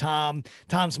stay with Tom.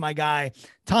 Tom's my guy.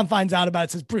 Tom finds out about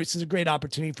it, says, Bruce, this is a great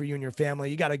opportunity for you and your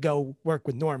family. You got to go work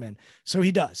with Norman. So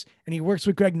he does. And he works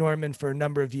with Greg Norman for a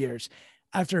number of years.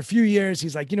 After a few years,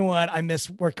 he's like, you know what? I miss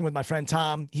working with my friend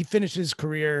Tom. He finished his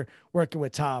career working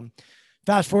with Tom.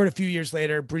 Fast forward a few years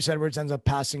later, Bruce Edwards ends up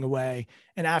passing away.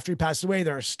 And after he passed away,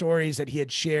 there are stories that he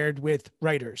had shared with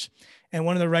writers. And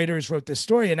one of the writers wrote this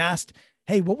story and asked,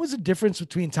 hey, what was the difference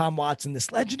between Tom Watson,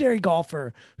 this legendary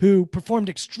golfer who performed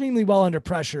extremely well under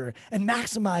pressure and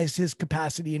maximized his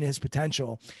capacity and his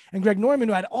potential, and Greg Norman,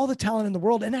 who had all the talent in the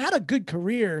world and had a good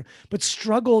career, but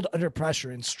struggled under pressure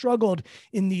and struggled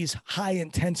in these high,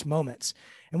 intense moments?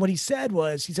 And what he said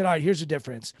was, all right, here's the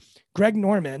difference. Greg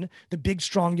Norman, the big,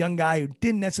 strong, young guy who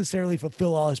didn't necessarily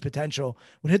fulfill all his potential,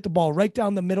 would hit the ball right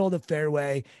down the middle of the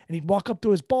fairway, and he'd walk up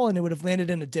to his ball and it would have landed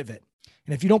in a divot.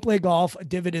 And if you don't play golf, a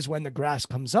divot is when the grass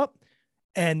comes up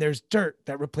and there's dirt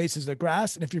that replaces the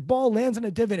grass. And if your ball lands in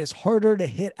a divot, it's harder to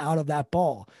hit out of that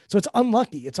ball. So it's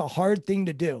unlucky. It's a hard thing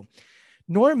to do.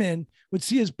 Norman would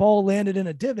see his ball landed in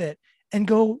a divot and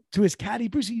go to his caddy,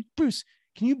 Bruce,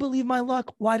 can you believe my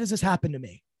luck? Why does this happen to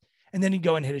me? And then he'd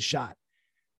go and hit his shot.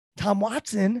 Tom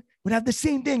Watson would have the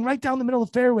same thing right down the middle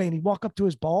of the fairway, and he'd walk up to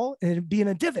his ball and it'd be in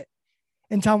a divot.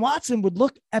 And Tom Watson would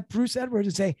look at Bruce Edwards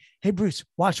and say, hey, Bruce,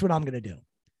 watch what I'm going to do.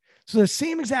 So the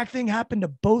same exact thing happened to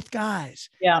both guys.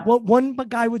 Yeah. Well, one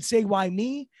guy would say, why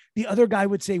me? The other guy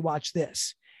would say, watch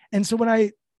this. And so when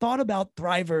I thought about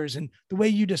thrivers and the way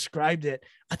you described it,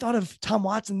 I thought of Tom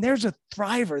Watson. There's a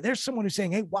thriver. There's someone who's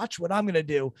saying, hey, watch what I'm going to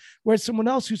do. Whereas someone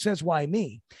else who says, why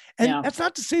me? And that's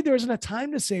not to say there isn't a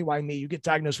time to say, why me? You get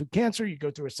diagnosed with cancer, you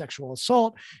go through a sexual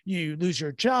assault, you lose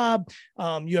your job,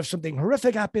 you have something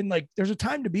horrific happen. Like, there's a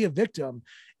time to be a victim.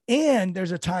 And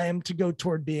there's a time to go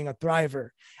toward being a thriver.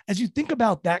 As you think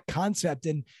about that concept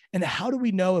and how do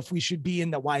we know if we should be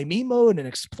in the why me mode and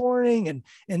exploring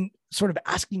and sort of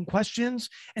asking questions?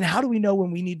 And how do we know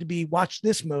when we need to be watch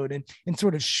this mode and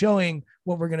sort of showing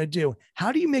what we're going to do?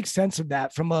 How do you make sense of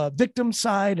that from a victim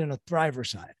side and a thriver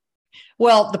side?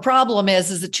 Well, the problem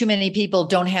is that too many people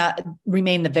don't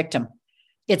remain the victim.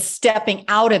 It's stepping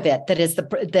out of it that is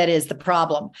the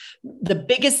problem. The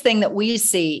biggest thing that we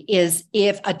see is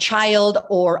if a child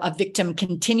or a victim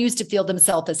continues to feel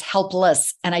themselves as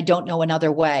helpless and I don't know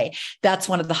another way, that's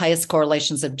one of the highest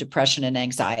correlations of depression and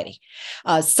anxiety.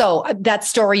 So that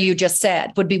story you just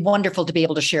said would be wonderful to be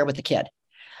able to share with the kid.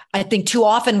 I think too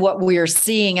often what we are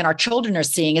seeing and our children are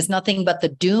seeing is nothing but the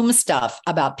doom stuff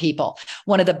about people.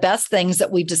 One of the best things that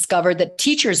we've discovered that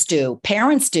teachers do,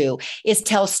 parents do, is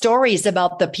tell stories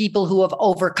about the people who have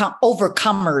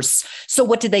overcomers. So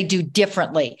what did they do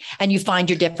differently? And you find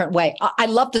your different way. I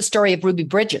love the story of Ruby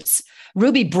Bridges.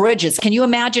 Ruby Bridges, can you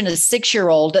imagine a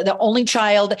 6-year-old, the only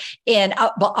child in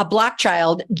a Black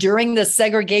child during the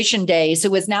segregation days,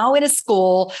 who is now in a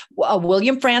school,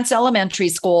 William Frantz Elementary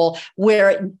School,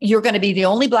 where you're going to be the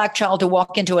only Black child to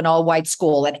walk into an all-white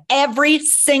school. And every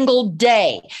single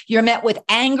day, you're met with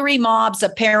angry mobs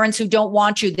of parents who don't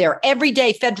want you there. Every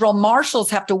day, federal marshals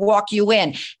have to walk you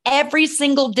in. Every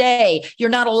single day, you're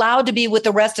not allowed to be with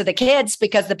the rest of the kids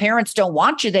because the parents don't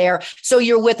want you there. So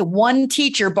you're with one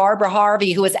teacher, Barbara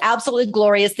Harvey, who is absolutely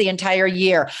glorious the entire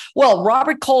year. Well,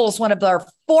 Robert Coles, one of our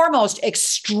foremost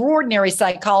extraordinary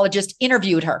psychologists,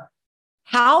 interviewed her.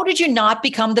 How did you not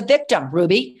become the victim,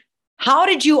 Ruby? How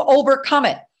did you overcome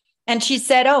it? And she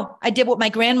said, oh, I did what my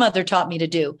grandmother taught me to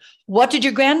do. What did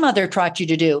your grandmother taught you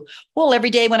to do? Well,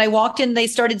 every day when I walked in, they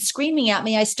started screaming at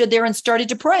me. I stood there and started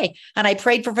to pray. And I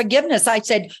prayed for forgiveness. I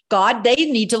said, God, they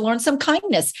need to learn some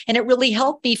kindness. And it really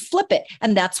helped me flip it.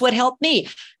 And that's what helped me.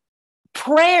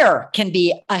 Prayer can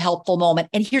be a helpful moment.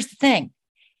 And here's the thing.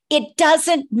 It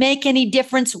doesn't make any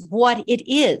difference what it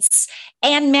is.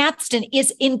 Ann Matston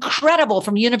is incredible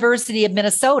from University of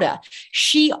Minnesota.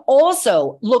 She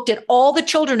also looked at all the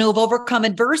children who have overcome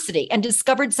adversity and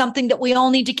discovered something that we all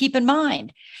need to keep in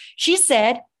mind. She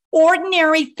said,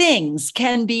 ordinary things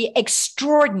can be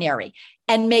extraordinary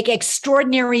and make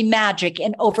extraordinary magic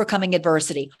in overcoming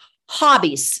adversity.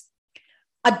 Hobbies,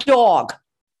 a dog,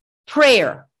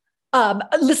 prayer,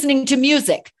 listening to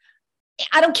music.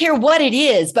 I don't care what it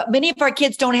is, but many of our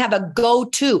kids don't have a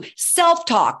go-to.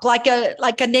 Self-talk, like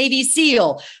a Navy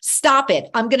SEAL. Stop it.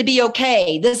 I'm going to be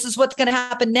okay. This is what's going to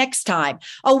happen next time.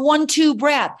 A 1-2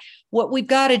 breath. What we've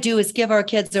got to do is give our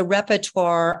kids a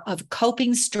repertoire of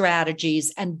coping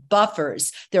strategies and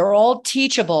buffers. They're all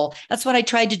teachable. That's what I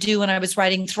tried to do when I was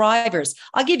writing Thrivers.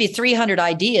 I'll give you 300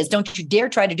 ideas. Don't you dare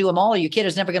try to do them all, or your kid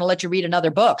is never going to let you read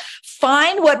another book.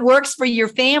 Find what works for your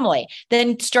family,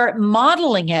 then start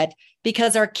modeling it,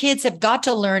 because our kids have got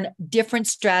to learn different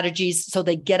strategies so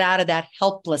they get out of that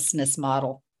helplessness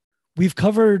model. We've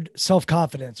covered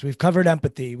self-confidence. We've covered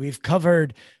empathy. We've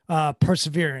covered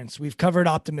perseverance. We've covered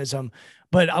optimism.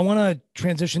 But I want to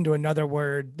transition to another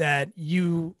word that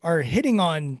you are hitting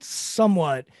on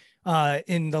somewhat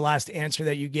in the last answer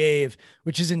that you gave,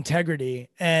 which is integrity.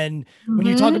 And when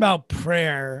you talk about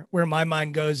prayer, where my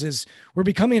mind goes is we're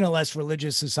becoming a less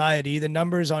religious society. The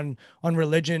numbers on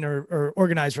religion or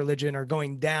organized religion are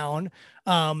going down.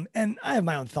 And I have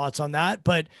my own thoughts on that,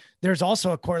 but there's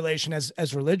also a correlation as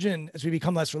we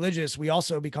become less religious, we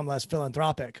also become less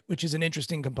philanthropic, which is an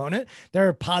interesting component. There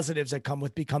are positives that come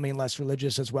with becoming less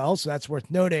religious as well. So that's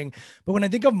worth noting. But when I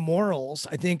think of morals,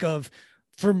 I think of,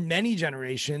 for many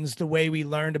generations, the way we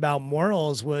learned about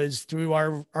morals was through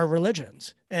our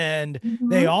religions. And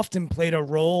they often played a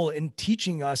role in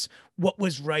teaching us what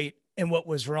was right and what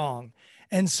was wrong.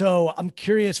 And so I'm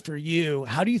curious for you,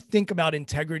 how do you think about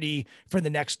integrity for the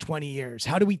next 20 years?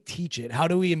 How do we teach it? How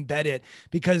do we embed it?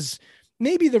 Because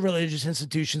maybe the religious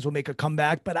institutions will make a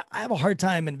comeback, but I have a hard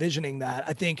time envisioning that.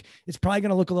 I think it's probably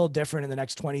going to look a little different in the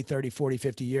next 20, 30, 40,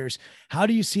 50 years. How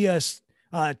do you see us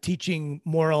teaching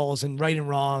morals and right and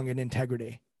wrong and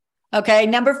integrity? Okay,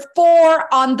 number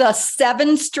 4 on the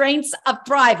 7 strengths of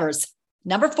Thrivers.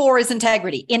 Number 4 is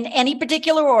integrity in any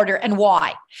particular order, and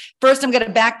why. First, I'm going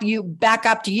to back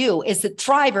up to you is that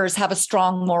Thrivers have a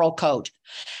strong moral code.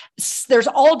 There's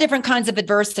all different kinds of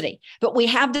adversity, but we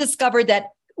have discovered that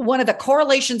one of the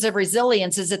correlations of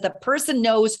resilience is that the person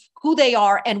knows who they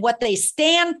are and what they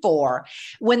stand for.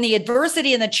 When the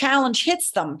adversity and the challenge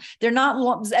hits them, they're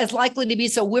not as likely to be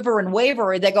so whiver and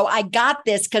waver. They go, I got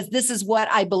this because this is what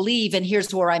I believe and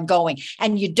here's where I'm going.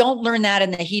 And you don't learn that in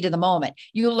the heat of the moment.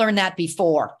 You learn that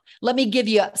before. Let me give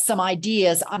you some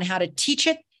ideas on how to teach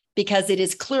it, because it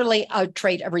is clearly a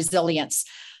trait of resilience.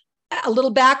 A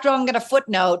little background, I'm going to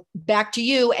footnote back to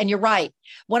you. And you're right.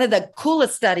 One of the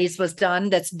coolest studies was done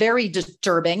that's very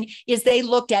disturbing is they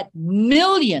looked at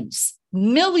millions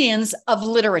of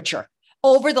literature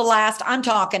over the last, I'm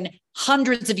talking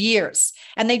hundreds of years.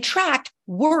 And they tracked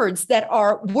words that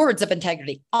are words of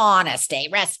integrity: honesty,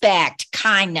 respect,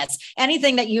 kindness,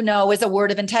 anything that you know is a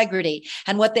word of integrity.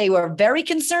 And what they were very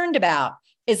concerned about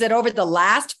is that over the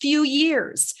last few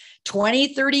years,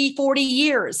 20, 30, 40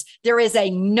 years, there is a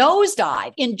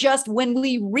nosedive in just when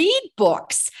we read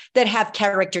books that have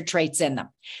character traits in them.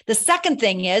 The second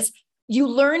thing is, you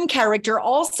learn character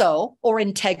also, or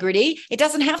integrity. It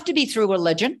doesn't have to be through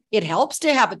religion. It helps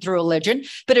to have it through religion,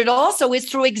 but it also is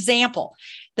through example.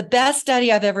 The best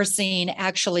study I've ever seen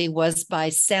actually was by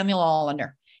Samuel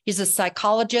Allender. He's a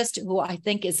psychologist who I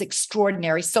think is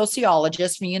extraordinary,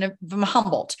 sociologist from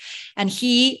Humboldt, and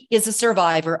he is a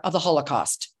survivor of the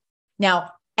Holocaust.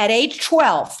 Now, at age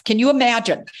 12, can you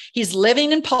imagine? He's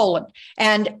living in Poland,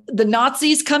 and the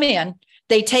Nazis come in.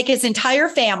 They take his entire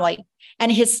family.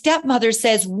 And his stepmother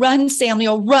says, "Run,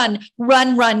 Samuel, run,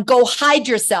 run, run, go hide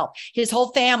yourself." His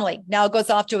whole family now goes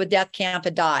off to a death camp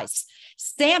and dies.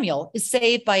 Samuel is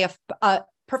saved by a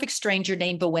perfect stranger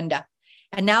named Bewinda.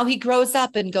 And now he grows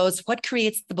up and goes, what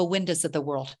creates the Bewindas of the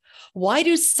world? Why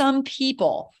do some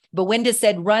people, Bewinda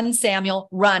said, "Run, Samuel,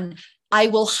 run. I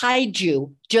will hide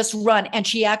you. Just run." And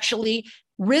she actually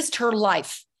risked her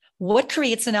life. What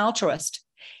creates an altruist?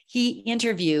 He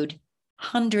interviewed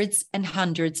hundreds and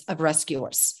hundreds of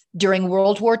rescuers during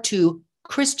World War II,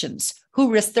 Christians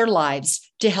who risked their lives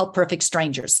to help perfect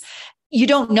strangers. You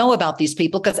don't know about these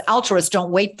people because altruists don't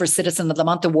wait for Citizen of the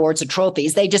Month awards or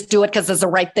trophies. They just do it because it's the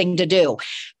right thing to do.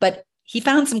 But he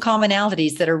found some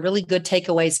commonalities that are really good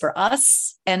takeaways for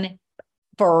us and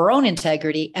for our own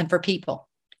integrity and for people.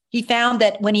 He found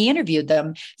that when he interviewed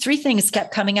them, three things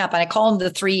kept coming up, and I call them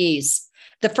the three E's.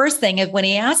 The first thing is when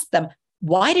he asked them,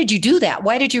 "Why did you do that?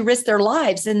 Why did you risk their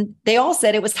lives?" And they all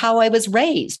said, "It was how I was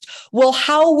raised." Well,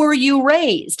 how were you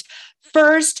raised?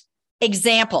 First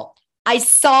example, I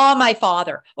saw my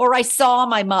father, or I saw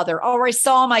my mother, or I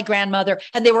saw my grandmother,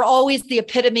 and they were always the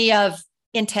epitome of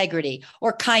integrity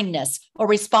or kindness or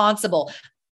responsible.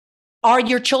 Are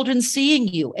your children seeing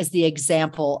you as the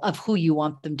example of who you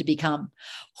want them to become?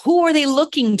 Who are they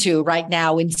looking to right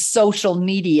now in social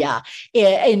media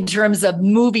in terms of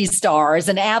movie stars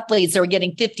and athletes that are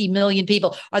getting 50 million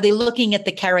people? Are they looking at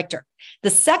the character?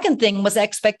 The second thing was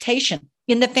expectation.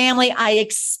 In the family, I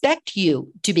expect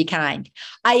you to be kind.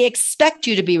 I expect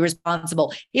you to be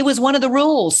responsible. It was one of the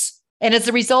rules. And as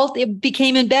a result, it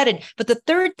became embedded. But the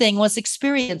third thing was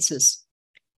experiences.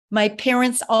 My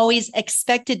parents always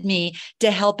expected me to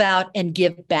help out and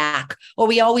give back, or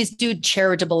we always do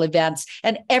charitable events.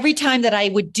 And every time that I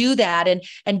would do that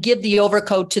and give the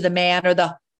overcoat to the man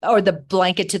or the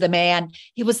blanket to the man,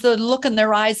 it was the look in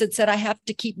their eyes that said, I have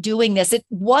to keep doing this. It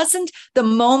wasn't the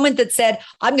moment that said,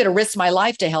 I'm going to risk my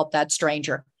life to help that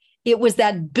stranger. It was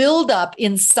that buildup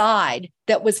inside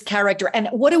that was character. And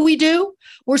what do?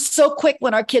 We're so quick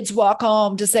when our kids walk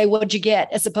home to say, what'd you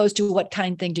get? As opposed to what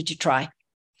kind thing did you try?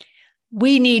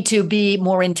 We need to be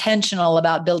more intentional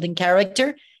about building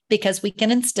character because we can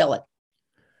instill it.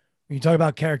 When you talk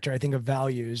about character, I think of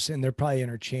values, and they're probably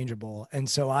interchangeable. And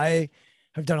so I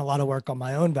have done a lot of work on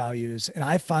my own values. And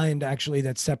I find actually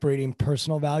that separating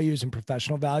personal values and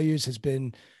professional values has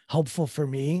been helpful for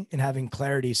me in having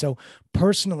clarity. So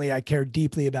personally, I care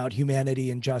deeply about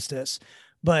humanity and justice,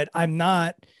 but I'm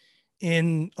not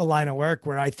in a line of work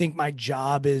where I think my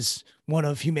job is one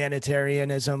of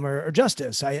humanitarianism or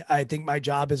justice. I think my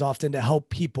job is often to help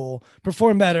people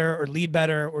perform better or lead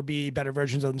better or be better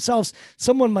versions of themselves.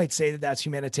 Someone might say that that's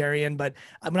humanitarian, but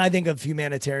when I think of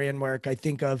humanitarian work, I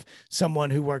think of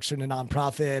someone who works in a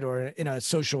nonprofit or in a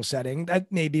social setting.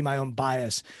 That may be my own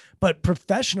bias. But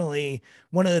professionally,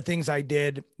 one of the things I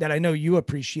did that I know you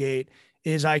appreciate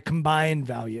is I combine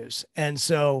values. And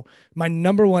so my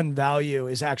number one value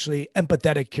is actually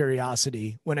empathetic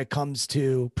curiosity when it comes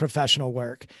to professional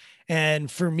work.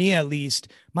 And for me, at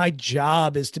least, my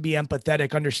job is to be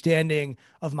empathetic, understanding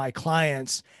of my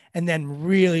clients, and then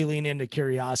really lean into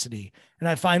curiosity. And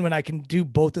I find when I can do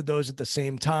both of those at the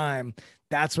same time,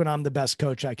 that's when I'm the best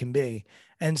coach I can be.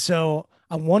 And so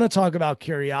I want to talk about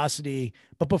curiosity,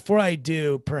 but before I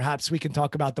do, perhaps we can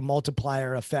talk about the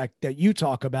multiplier effect that you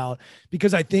talk about,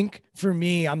 because I think for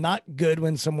me, I'm not good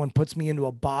when someone puts me into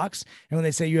a box. And when they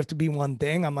say you have to be one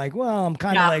thing, I'm like, well, I'm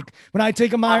kind of like, when I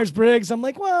take a Myers-Briggs, I'm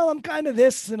like, well, I'm kind of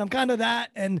this and I'm kind of that.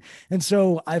 And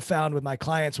so I found with my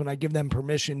clients, when I give them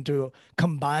permission to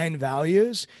combine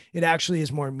values, it actually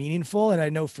is more meaningful. And I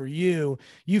know for you,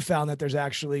 you found that there's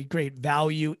actually great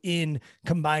value in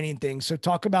combining things. So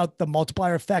talk about the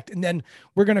multiplier effect, and then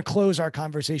we're going to close our conversation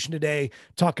conversation today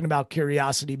talking about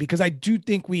curiosity, because I do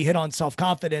think we hit on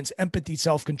self-confidence, empathy,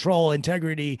 self-control,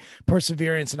 integrity,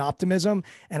 perseverance, and optimism.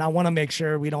 And I want to make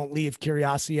sure we don't leave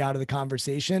curiosity out of the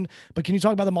conversation. But can you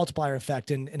talk about the multiplier effect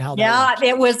and how that works?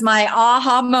 It was my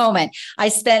aha moment. I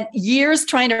spent years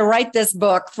trying to write this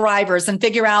book, Thrivers, and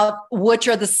figure out which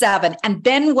are the 7. And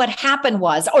then what happened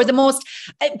was,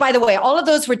 by the way, all of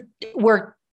those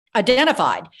were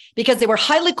identified because they were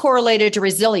highly correlated to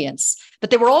resilience, but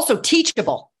they were also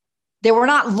teachable. They were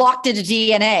not locked into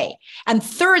DNA. And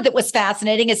third, that was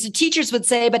fascinating is the teachers would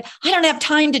say, but I don't have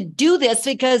time to do this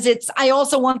because I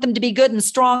also want them to be good and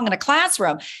strong in a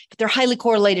classroom, but they're highly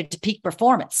correlated to peak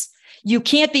performance. You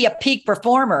can't be a peak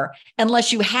performer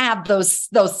unless you have those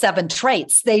 7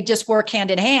 traits. They just work hand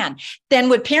in hand. Then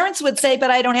what parents would say,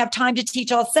 but I don't have time to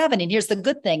teach all 7. And here's the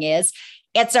good thing is,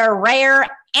 it's a rare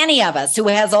any of us who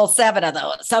has all 7 of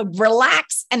those. So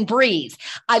relax and breathe.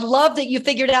 I love that you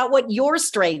figured out what your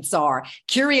strengths are,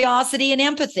 curiosity and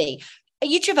empathy.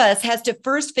 Each of us has to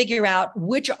first figure out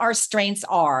which our strengths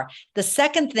are. The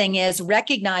second thing is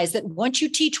recognize that once you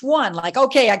teach one, like,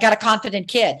 okay, I got a confident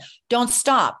kid, don't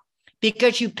stop,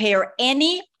 because you pair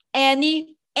any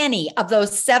of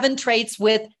those 7 traits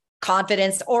with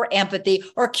confidence or empathy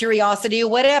or curiosity or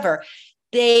whatever.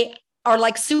 They are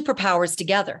like superpowers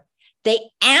together. They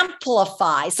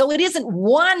amplify. So it isn't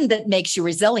one that makes you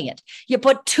resilient. You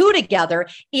put 2 together,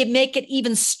 it make it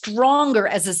even stronger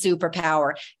as a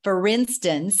superpower. For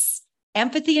instance,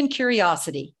 empathy and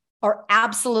curiosity are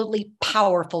absolutely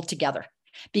powerful together.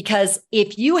 Because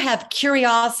if you have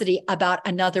curiosity about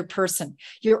another person,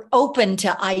 you're open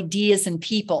to ideas and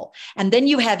people, and then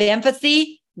you have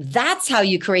empathy, that's how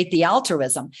you create the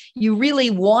altruism. You really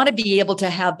want to be able to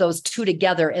have those 2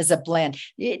 together as a blend.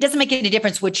 It doesn't make any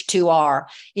difference which 2 are.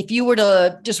 If you were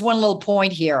to, just one little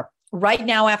point here, right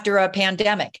now after a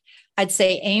pandemic, I'd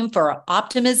say aim for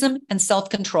optimism and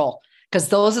self-control, because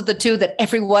those are the 2 that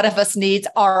every one of us needs.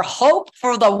 Our hope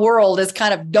for the world is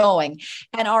kind of going,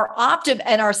 and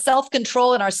our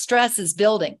self-control and our stress is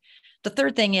building. The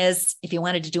third thing is, if you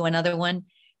wanted to do another one,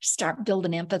 start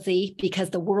building empathy, because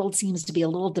the world seems to be a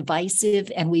little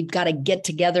divisive and we've got to get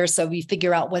together so we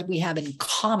figure out what we have in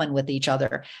common with each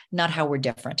other, not how we're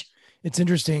different. It's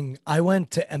interesting. I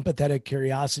went to empathetic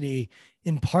curiosity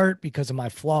in part because of my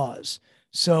flaws.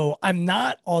 So I'm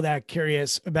not all that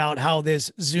curious about how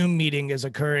this Zoom meeting is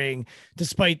occurring,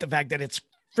 despite the fact that it's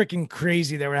freaking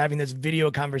crazy that we're having this video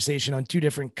conversation on 2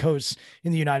 different coasts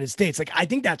in the United States. Like, I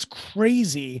think that's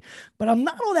crazy, but I'm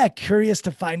not all that curious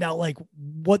to find out like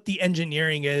what the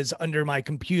engineering is under my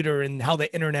computer and how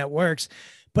the internet works.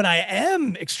 But I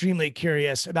am extremely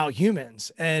curious about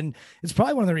humans. And it's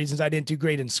probably one of the reasons I didn't do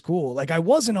great in school. Like, I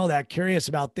wasn't all that curious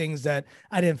about things that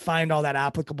I didn't find all that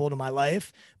applicable to my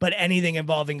life, but anything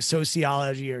involving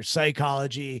sociology or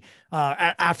psychology,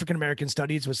 African-American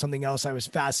studies was something else I was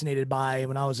fascinated by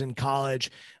when I was in college.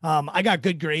 I got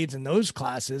good grades in those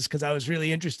classes because I was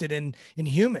really interested in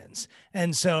humans.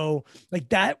 And so like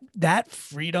that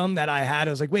freedom that I had,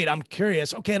 I was like, wait, I'm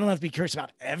curious. Okay, I don't have to be curious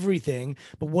about everything,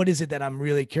 but what is it that I'm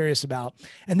really curious about?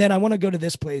 And then I want to go to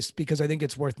this place because I think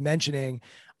it's worth mentioning.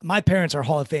 My parents are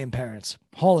Hall of Fame parents,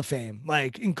 Hall of Fame,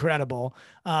 like incredible.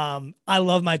 I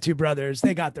love my 2 brothers.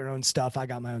 They got their own stuff. I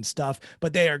got my own stuff,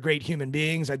 but they are great human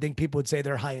beings. I think people would say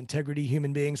they're high integrity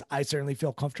human beings. I certainly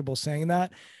feel comfortable saying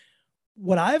that.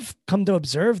 What I've come to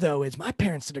observe, though, is my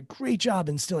parents did a great job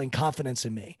instilling confidence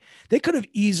in me. They could have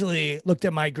easily looked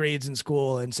at my grades in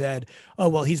school and said, oh,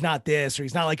 well, he's not this, or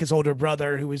he's not like his older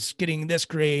brother who was getting this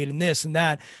grade and this and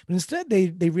that. But instead,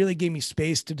 they really gave me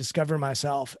space to discover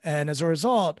myself. And as a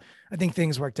result, I think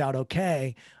things worked out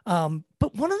okay.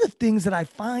 But one of the things that I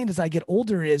find as I get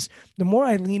older is the more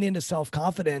I lean into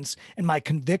self-confidence and my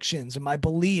convictions and my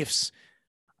beliefs,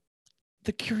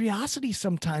 the curiosity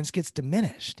sometimes gets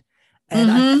diminished. And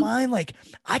I find like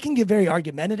I can get very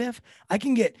argumentative. I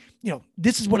can get,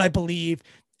 this is what I believe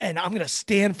and I'm going to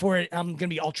stand for it. I'm going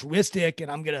to be altruistic and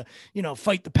I'm going to,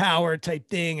 fight the power type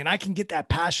thing. And I can get that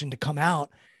passion to come out.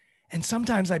 And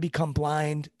sometimes I become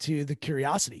blind to the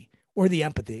curiosity or the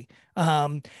empathy.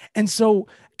 And so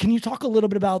can you talk a little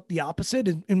bit about the opposite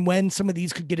and when some of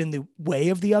these could get in the way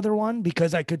of the other one?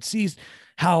 Because I could see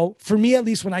how, for me, at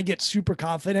least when I get super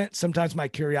confident, sometimes my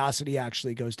curiosity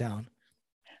actually goes down.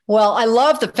 Well, I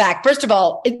love the fact, first of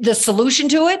all, the solution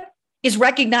to it is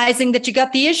recognizing that you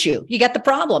got the issue, you got the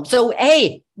problem. So,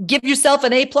 hey, give yourself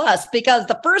an A+, because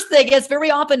the first thing is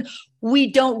very often we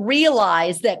don't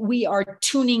realize that we are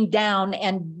tuning down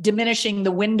and diminishing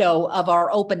the window of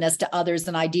our openness to others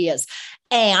and ideas.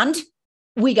 And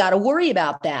we got to worry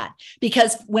about that,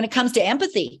 because when it comes to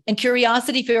empathy and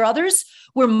curiosity for others,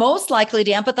 we're most likely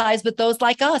to empathize with those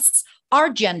like us, our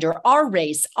gender, our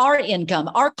race, our income,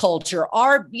 our culture,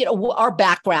 our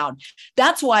background.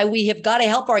 That's why we have got to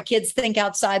help our kids think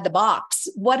outside the box.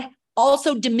 What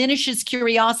also diminishes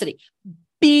curiosity?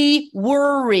 Be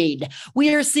worried.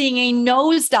 We are seeing a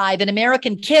nosedive in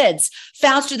American kids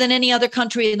faster than any other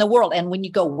country in the world. And when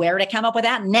you go, where to come up with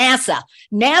that?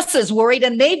 NASA's worried,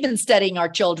 and they've been studying our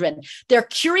children. They're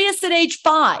curious at age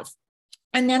 5.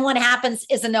 And then what happens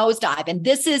is a nosedive. And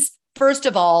this is, first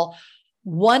of all,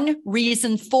 one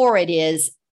reason for it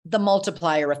is the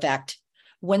multiplier effect.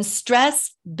 When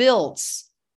stress builds,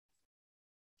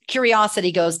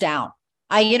 curiosity goes down.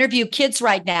 I interview kids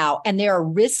right now, and they're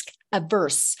risk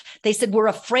averse. They said, we're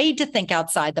afraid to think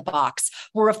outside the box.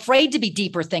 We're afraid to be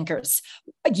deeper thinkers.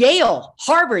 Yale,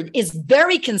 Harvard is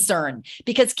very concerned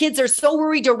because kids are so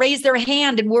worried to raise their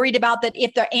hand and worried about that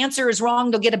if their answer is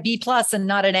wrong, they'll get a B+ and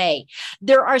not an A.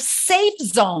 There are safe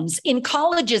zones in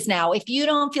colleges now. If you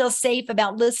don't feel safe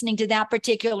about listening to that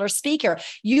particular speaker,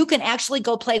 you can actually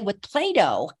go play with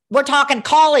Play-Doh. We're talking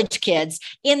college kids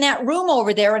in that room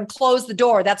over there and close the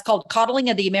door. That's called coddling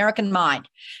of the American mind.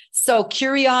 So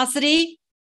curiosity,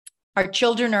 our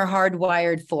children are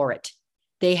hardwired for it.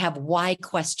 They have why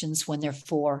questions when they're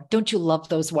 4. Don't you love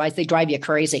those whys? They drive you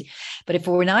crazy. But if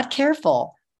we're not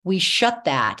careful, we shut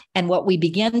that. And what we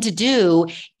begin to do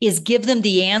is give them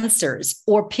the answers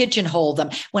or pigeonhole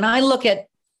them. When I look at,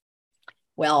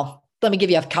 well, let me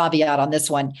give you a caveat on this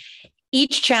one.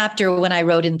 Each chapter, when I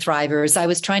wrote in Thrivers, I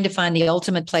was trying to find the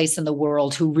ultimate place in the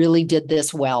world who really did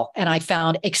this well. And I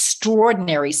found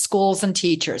extraordinary schools and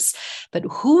teachers. But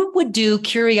who would do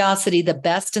curiosity the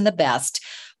best and the best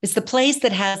is the place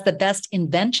that has the best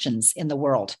inventions in the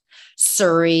world.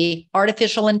 Surrey,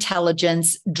 artificial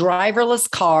intelligence,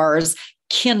 driverless cars,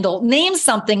 Kindle, name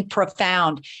something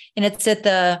profound. And it's at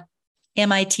the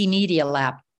MIT Media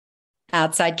Lab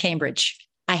outside Cambridge.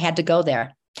 I had to go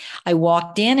there. I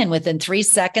walked in, and within 3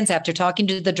 seconds after talking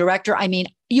to the director, I mean,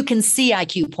 you can see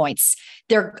IQ points.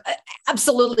 They're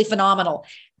absolutely phenomenal,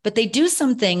 but they do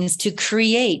some things to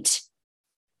create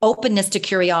openness to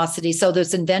curiosity. So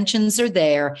those inventions are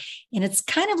there. And it's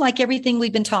kind of like everything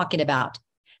we've been talking about.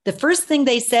 The first thing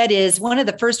they said is one of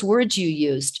the first words you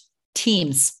used,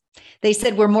 teams. They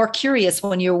said, we're more curious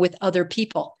when you're with other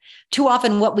people. Too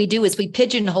often what we do is we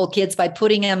pigeonhole kids by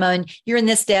putting them on, you're in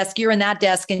this desk, you're in that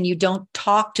desk, and you don't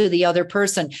talk to the other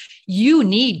person. You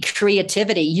need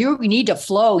creativity. You need to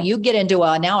flow. You get into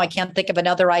now I can't think of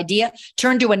another idea,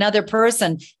 turn to another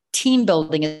person. Team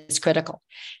building is critical.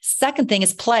 Second thing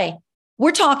is play.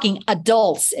 We're talking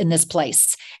adults in this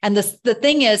place. And the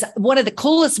thing is, one of the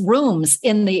coolest rooms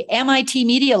in the MIT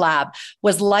Media Lab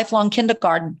was lifelong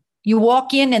kindergarten. You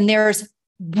walk in and there's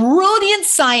brilliant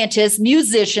scientists,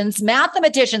 musicians,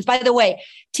 mathematicians. By the way,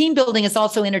 team building is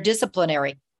also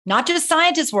interdisciplinary, not just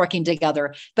scientists working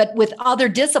together, but with other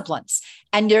disciplines.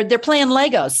 And they're playing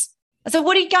Legos. So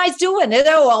what are you guys doing?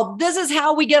 Well, this is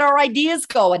how we get our ideas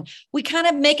going. We kind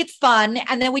of make it fun,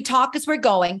 and then we talk as we're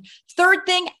going. Third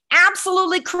thing,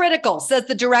 absolutely critical, says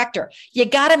the director. You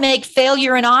got to make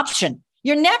failure an option.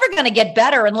 You're never going to get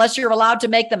better unless you're allowed to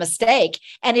make the mistake.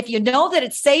 And if you know that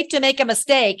it's safe to make a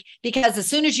mistake, because as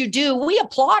soon as you do, we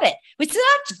applaud it. We say,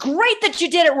 that's great that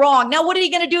you did it wrong. Now, what are you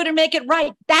going to do to make it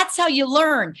right? That's how you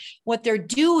learn. What they're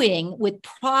doing with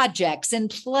projects and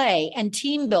play and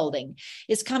team building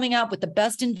is coming out with the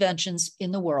best inventions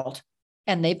in the world.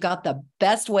 And they've got the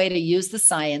best way to use the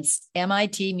science,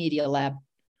 MIT Media Lab.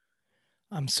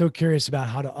 I'm so curious about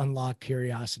how to unlock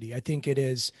curiosity. I think it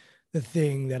is the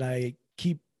thing that I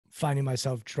keep finding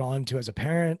myself drawn to as a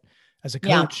parent, as a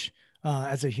coach,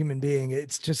 as a human being.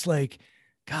 It's just like,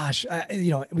 gosh,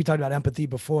 we talked about empathy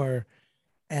before,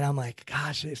 and I'm like,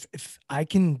 gosh, if I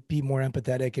can be more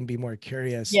empathetic and be more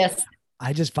curious, yes,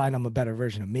 I just find I'm a better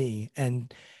version of me.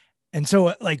 And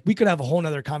so like, we could have a whole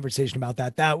nother conversation about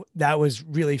that. That was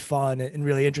really fun and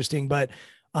really interesting, but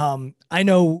I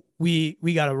know we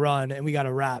got to run and we got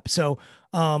to wrap. So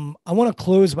I want to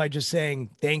close by just saying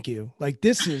thank you. Like,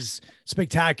 this is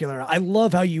spectacular. I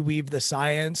love how you weave the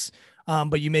science,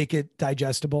 but you make it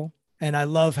digestible. And I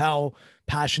love how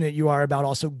passionate you are about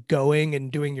also going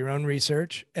and doing your own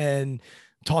research and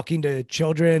talking to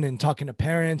children and talking to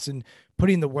parents and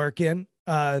putting the work in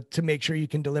to make sure you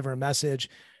can deliver a message.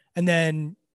 And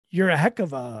then you're a heck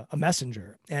of a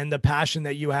messenger, and the passion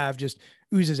that you have just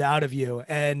oozes out of you.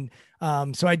 And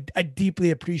so I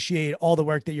deeply appreciate all the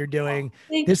work that you're doing.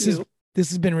 This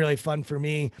has been really fun for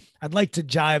me. I'd like to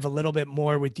jive a little bit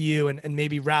more with you and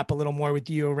maybe wrap a little more with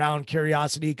you around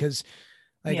curiosity. Cause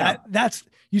that's,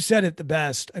 you said it the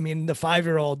best. I mean, the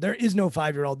 5-year-old, there is no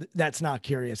 5-year-old that's not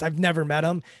curious. I've never met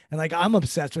him. And like, I'm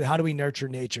obsessed with how do we nurture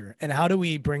nature and how do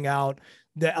we bring out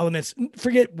the elements,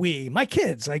 forget my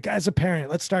kids, like as a parent,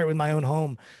 let's start with my own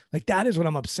home. Like that is what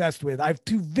I'm obsessed with. I have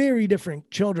 2 very different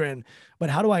children, but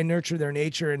how do I nurture their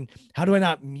nature and how do I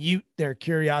not mute their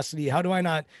curiosity? How do I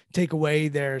not take away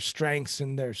their strengths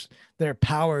and their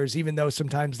powers, even though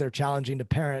sometimes they're challenging to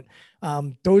parent?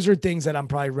 Those are things that I'm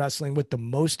probably wrestling with the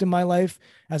most in my life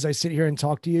as I sit here and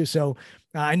talk to you. So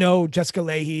I know Jessica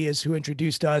Leahy is who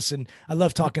introduced us, and I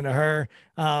love talking to her.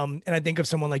 And I think of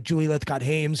someone like Julie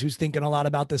Lithcott-Hames, who's thinking a lot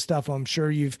about this stuff. I'm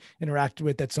sure you've interacted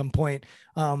with at some point.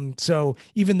 So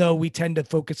even though we tend to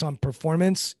focus on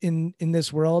performance in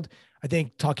this world, I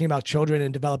think talking about children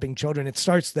and developing children, it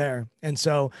starts there. And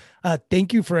so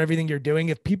thank you for everything you're doing.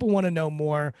 If people want to know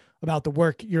more about the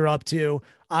work you're up to,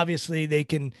 obviously they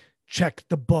can check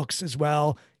the books as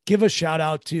well. Give a shout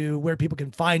out to where people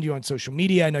can find you on social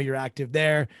media. I know you're active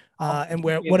there, and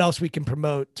what else we can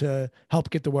promote to help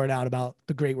get the word out about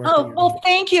the great work. Oh, well,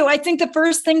 thank you. I think the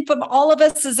first thing from all of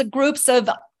us as a groups of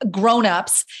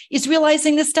grown-ups is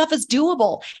realizing this stuff is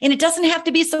doable and it doesn't have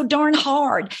to be so darn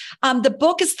hard. The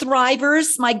book is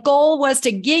Thrivers. My goal was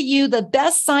to give you the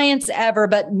best science ever,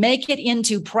 but make it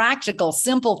into practical,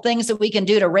 simple things that we can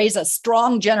do to raise a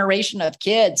strong generation of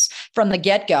kids from the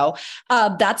get-go.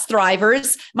 That's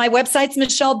Thrivers. My website's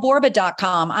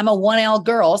michelleborba.com. I'm a 1L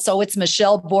girl, so it's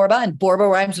Michelle Borba, and Borba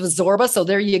rhymes with Zorba. So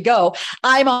there you go.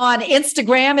 I'm on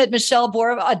Instagram at Michelle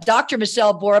Borba, Dr.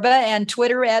 Michelle Borba, and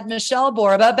Twitter at Michelle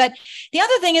Borba. But the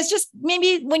other thing is just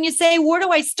maybe when you say, where do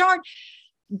I start?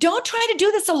 Don't try to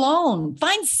do this alone.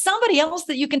 Find somebody else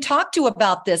that you can talk to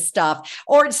about this stuff,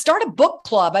 or start a book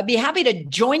club. I'd be happy to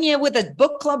join you with a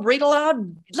book club, read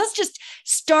aloud. Let's just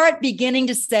start beginning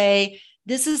to say,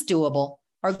 this is doable.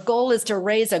 Our goal is to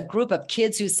raise a group of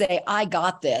kids who say, I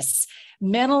got this.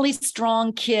 Mentally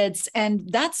strong kids.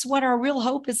 And that's what our real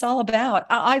hope is all about.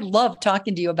 I love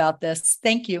talking to you about this.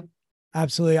 Thank you.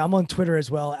 Absolutely. I'm on Twitter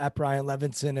as well, at Brian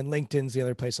Levinson, and LinkedIn's the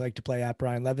other place I like to play, at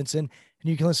Brian Levinson. And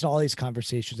you can listen to all these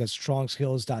conversations at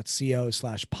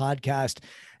strongskills.co/podcast.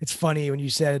 It's funny when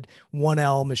you said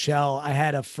 1L, Michelle, I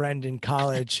had a friend in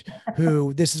college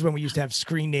who, this is when we used to have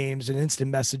screen names and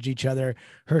instant message each other.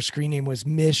 Her screen name was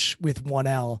Mish with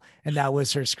 1L, and that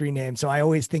was her screen name. So I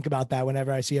always think about that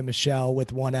whenever I see a Michelle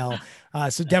with 1L.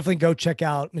 So definitely go check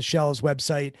out Michelle's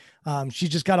website. She's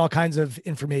just got all kinds of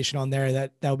information on there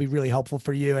that will be really helpful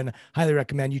for you, and highly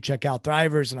recommend you check out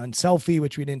Thrivers and Unselfie,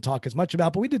 which we didn't talk as much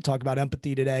about, but we did talk about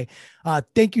empathy today.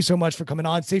 Thank you so much for coming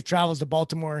on. Safe travels to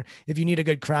Baltimore. If you need a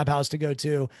good crab house to go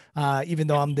to, even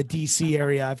though I'm the DC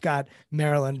area, I've got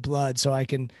Maryland blood, so I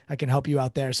can help you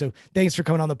out there. So thanks for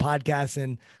coming on the podcast,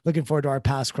 and looking forward to our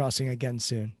paths crossing again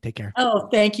soon. Take care. Oh,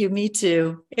 thank you. Me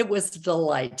too. It was a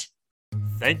delight.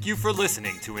 Thank you for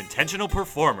listening to Intentional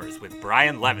Performers with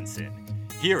Brian Levinson.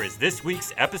 Here is this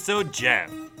week's episode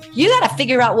gem. You got to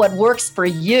figure out what works for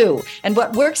you. And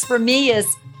what works for me is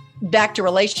back to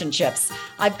relationships.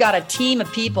 I've got a team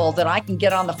of people that I can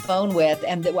get on the phone with,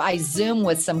 and that I Zoom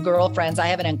with some girlfriends. I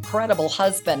have an incredible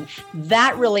husband.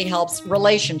 That really helps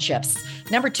relationships.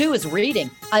 Number 2 is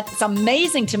reading. It's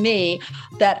amazing to me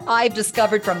that I've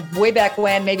discovered from way back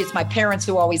when, maybe it's my parents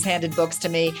who always handed books to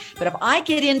me, but if I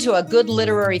get into a good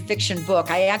literary fiction book,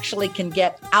 I actually can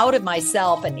get out of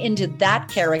myself and into that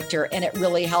character, and it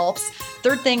really helps.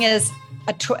 Third thing is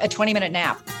a 20-minute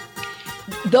nap.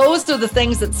 Those are the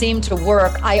things that seem to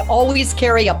work. I always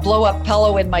carry a blow-up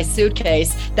pillow in my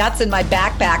suitcase. That's in my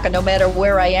backpack, and no matter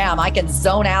where I am, I can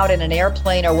zone out in an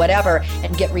airplane or whatever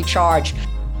and get recharged.